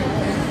way.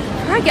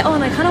 Before I get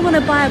on, I kind of want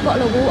to buy a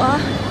bottle of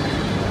water.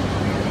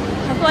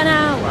 I've got an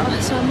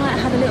hour, so I might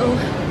have a little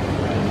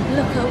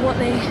look at what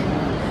they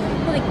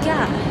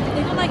got.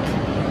 They got like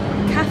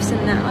cafes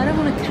in that. I don't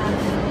want a caf.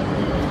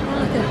 I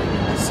want like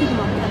a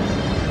supermarket.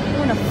 I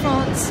want a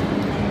France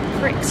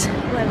Bricks,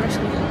 whatever it's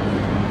called.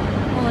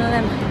 One of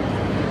them.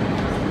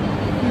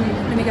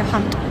 Let me go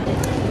hunt.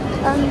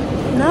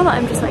 Now that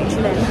I'm just like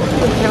chilling,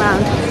 looking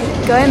around,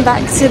 going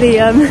back to the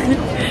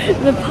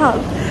the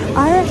pub,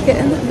 I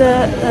reckon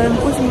the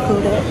what do you call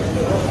it?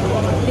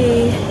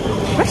 The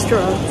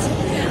restaurant.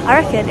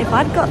 I reckon if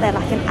I'd got there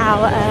like an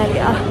hour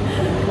earlier,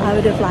 I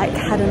would have like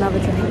had another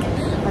drink,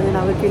 and then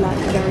I would be like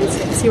very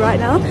tipsy right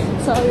now.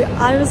 So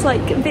I was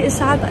like a bit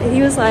sad that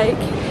he was like,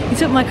 he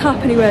took my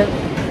cup and he went.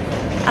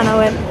 And I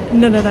went,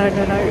 no.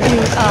 He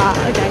was,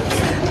 okay.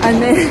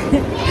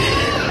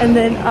 And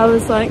then I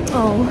was like,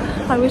 oh,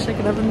 I wish I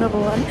could have another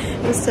one.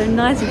 It was so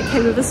nice, and it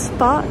came with a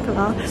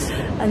sparkler.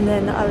 And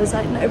then I was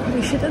like, no,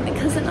 probably shouldn't,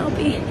 because then I'll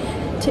be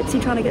tipsy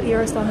trying to get the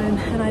Eurostar home,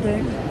 and I've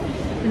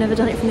never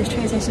done it from this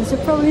train station, so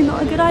probably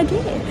not a good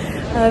idea.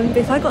 But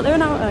if I got there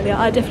an hour earlier,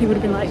 I definitely would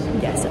have been like,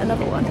 yes,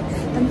 another one.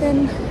 And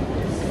then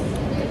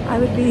I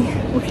would be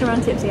walking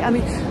around tipsy. I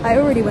mean, I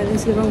already went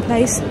into the wrong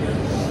place,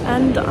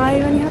 and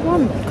I only had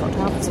one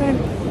cocktail, so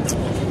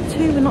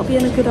two would not be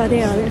a good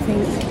idea, I don't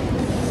think.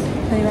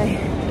 Anyway,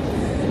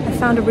 I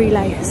found a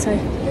relay, so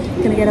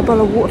I'm gonna get a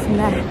bottle of water from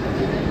there.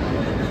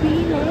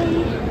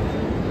 Relay,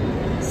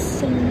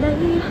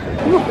 Soleil.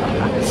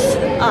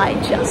 I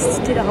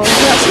just did a whole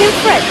introduction in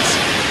French.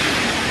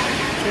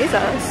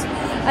 Jesus.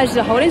 I just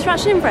did a whole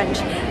introduction in French,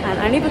 and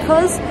only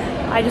because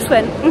I just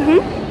went,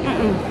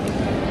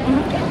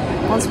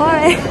 bonsoir.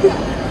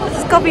 I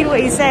just copied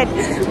what he said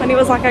when he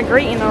was like a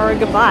greeting or a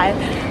goodbye,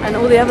 and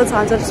all the other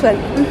times I just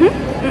went, Do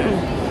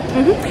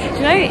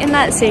you know in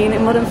that scene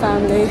in Modern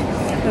Family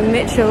when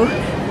Mitchell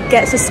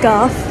gets a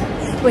scarf,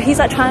 where he's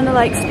like trying to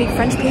like speak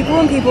French to people,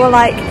 and people are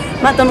like,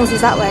 McDonald's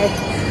is that way,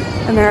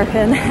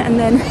 American, and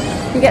then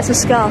he gets a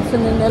scarf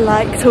and then they're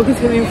like talking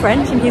to him in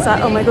French, and he's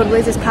like, oh my god,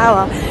 where's his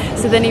power?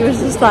 So then he was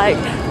just like,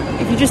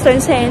 if you just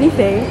don't say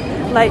anything,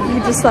 like you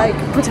just like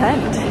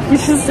pretend, you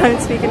just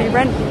don't speak any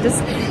French, you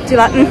just do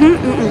like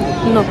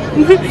no.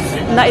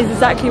 And that is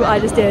exactly what I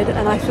just did,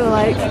 and I feel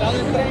like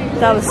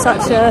that was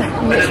such a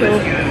Mitchell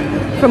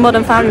from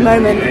Modern Family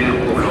moment.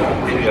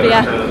 But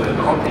yeah,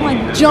 got my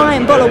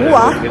giant bottle of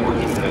water,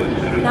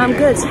 now I'm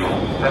good,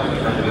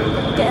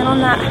 getting on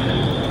that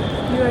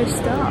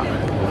Eurostar.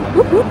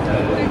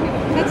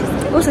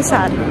 Also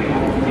sad,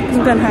 because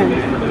I'm going home.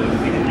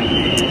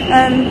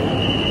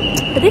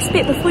 But this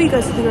bit before you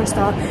go to the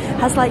Eurostar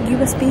has like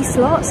USB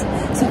slots,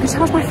 so you can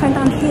charge my phone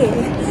down here.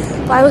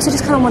 But I also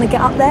just kind of want to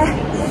get up there,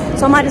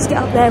 so I might just get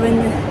up there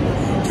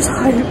and just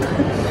hope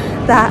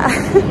that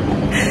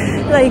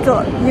they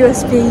got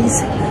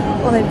USBs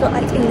or they've got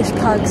like English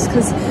plugs,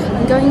 because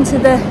I'm going to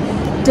the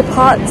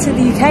depart to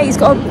the UK. He's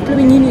got a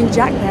blooming Union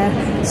Jack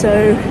there,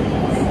 so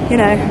you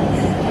know,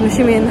 I'm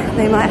assuming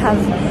they might have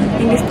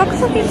English plugs.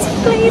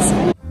 Please.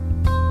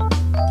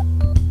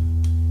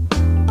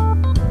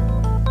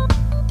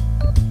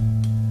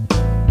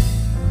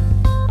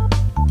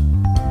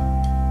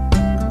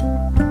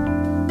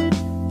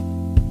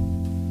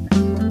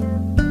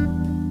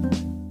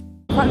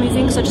 Quite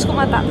amusing because I just got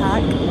my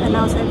backpack and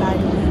now it's my bag.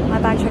 My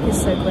bag check is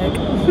so quick.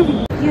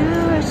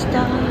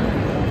 Eurostar.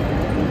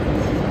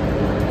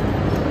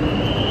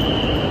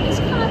 It's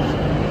kind of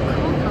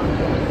cool.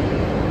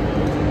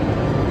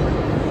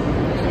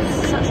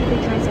 It's such a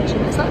big train station.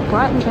 It's like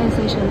Brighton train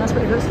station. That's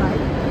what it looks like.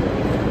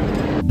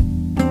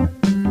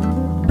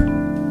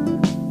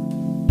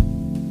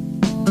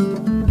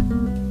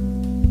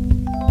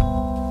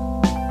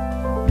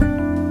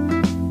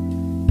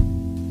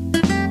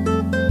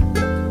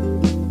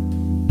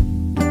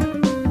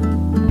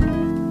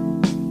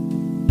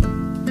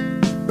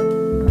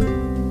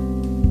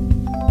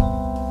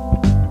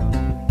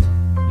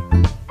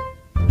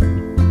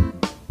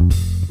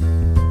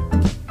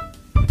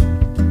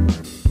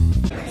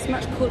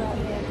 Cool out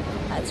here.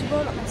 I had to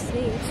roll up my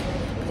sleeves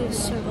because it was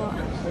so hot.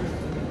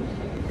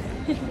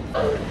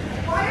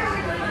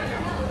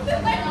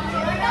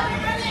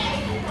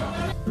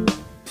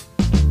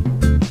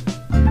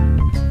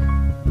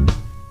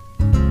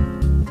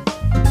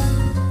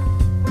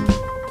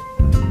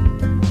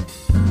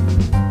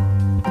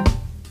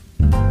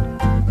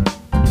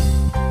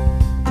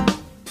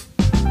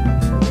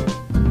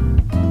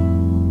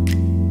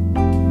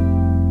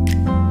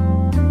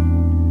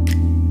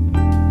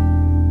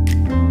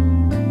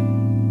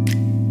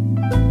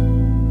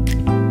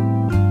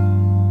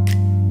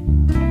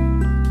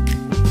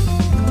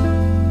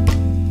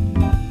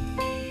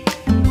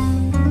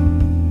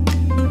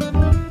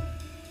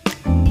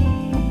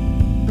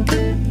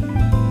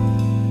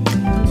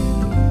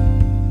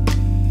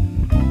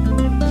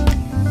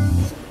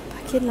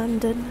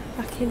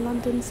 Back in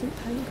London, St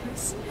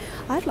Pancras.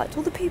 I've liked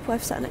all the people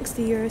I've sat next to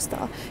the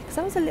Eurostar, because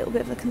that was a little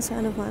bit of a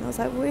concern of mine. I was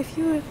like, well, if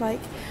you were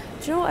like,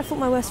 do you know what I thought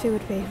my worst fear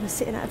would be? I was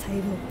sitting at a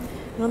table,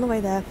 and on the way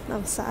there, I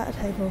was sat at a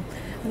table,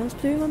 and I was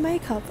doing my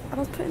makeup, and I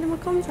was putting in my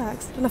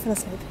contacts, and I fell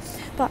asleep.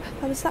 But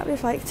I was sat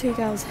with like 2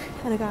 girls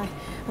and a guy,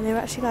 and they were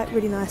actually like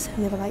really nice,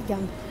 and they were like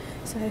young,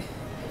 so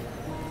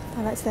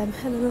I liked them.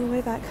 And then on the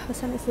way back, I was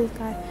sat next to this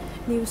guy,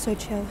 and he was so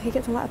chill. He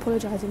kept on like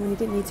apologising when he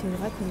didn't need to,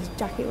 like when his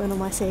jacket went on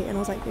my seat, and I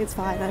was like, it's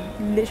fine, I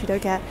literally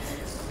don't care.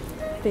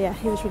 But yeah,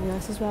 he was really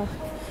nice as well.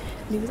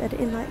 And he was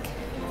editing like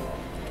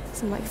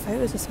some like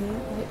photos or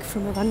something like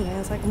from a runway. I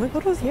was like, oh my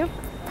god, was he at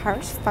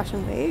Paris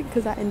Fashion Week?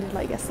 Because that ended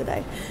like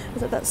yesterday. I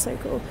was like, that's so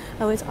cool.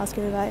 I wanted to ask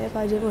him about it,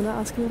 but I didn't want to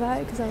ask him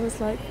about it because I was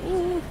like,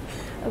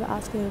 about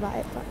asking him about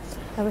it. But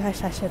I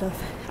wish I should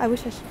have. I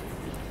wish I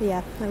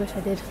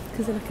did,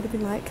 because then I could have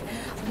been like,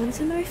 I want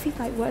to know if he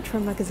like worked for a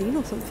magazine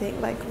or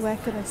something, like where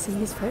could I see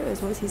his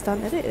photos once he's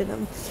done editing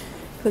them,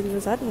 because he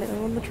was editing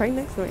them on the train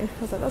next to me.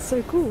 I was like, that's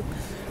so cool.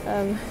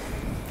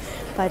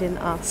 But I didn't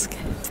ask,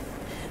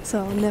 so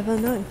I'll never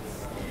know.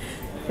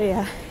 But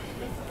yeah,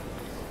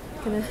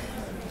 I'm gonna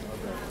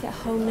get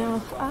home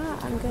now.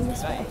 I'm going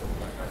this way.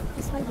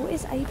 It's like, what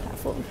is A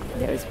platform?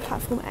 There is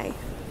platform A.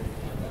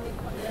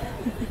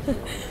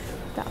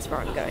 That's where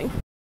I'm going.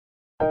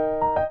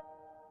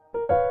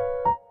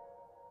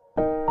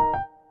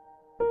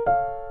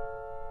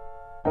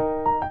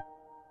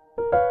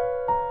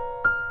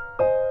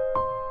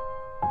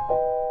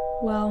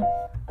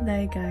 Well,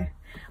 there you go.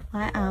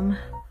 I am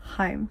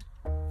home.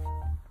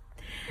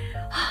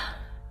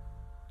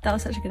 That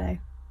was such a good day.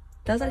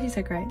 That was actually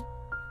so great.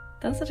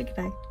 That was such a good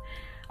day.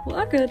 What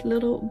a good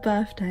little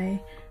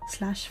birthday /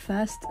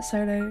 first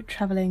solo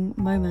travelling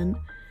moment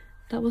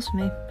that was for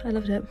me. I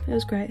loved it. It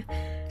was great.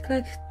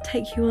 Could I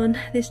take you on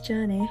this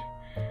journey?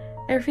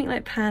 Everything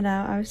like panned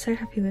out. I was so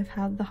happy with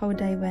how the whole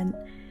day went.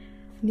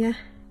 Yeah.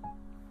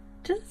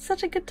 Just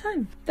such a good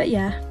time. But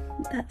yeah,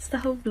 that's the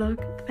whole vlog.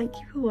 Thank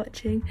you for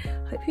watching.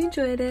 Hope you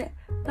enjoyed it.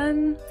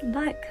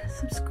 Like,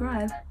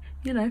 subscribe,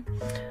 you know,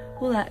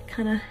 all that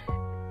kind of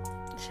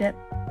shit.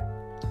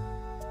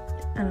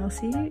 And I'll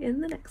see you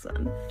in the next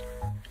one.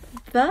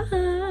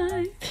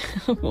 Bye.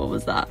 What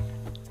was that?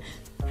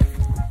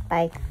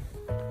 Bye.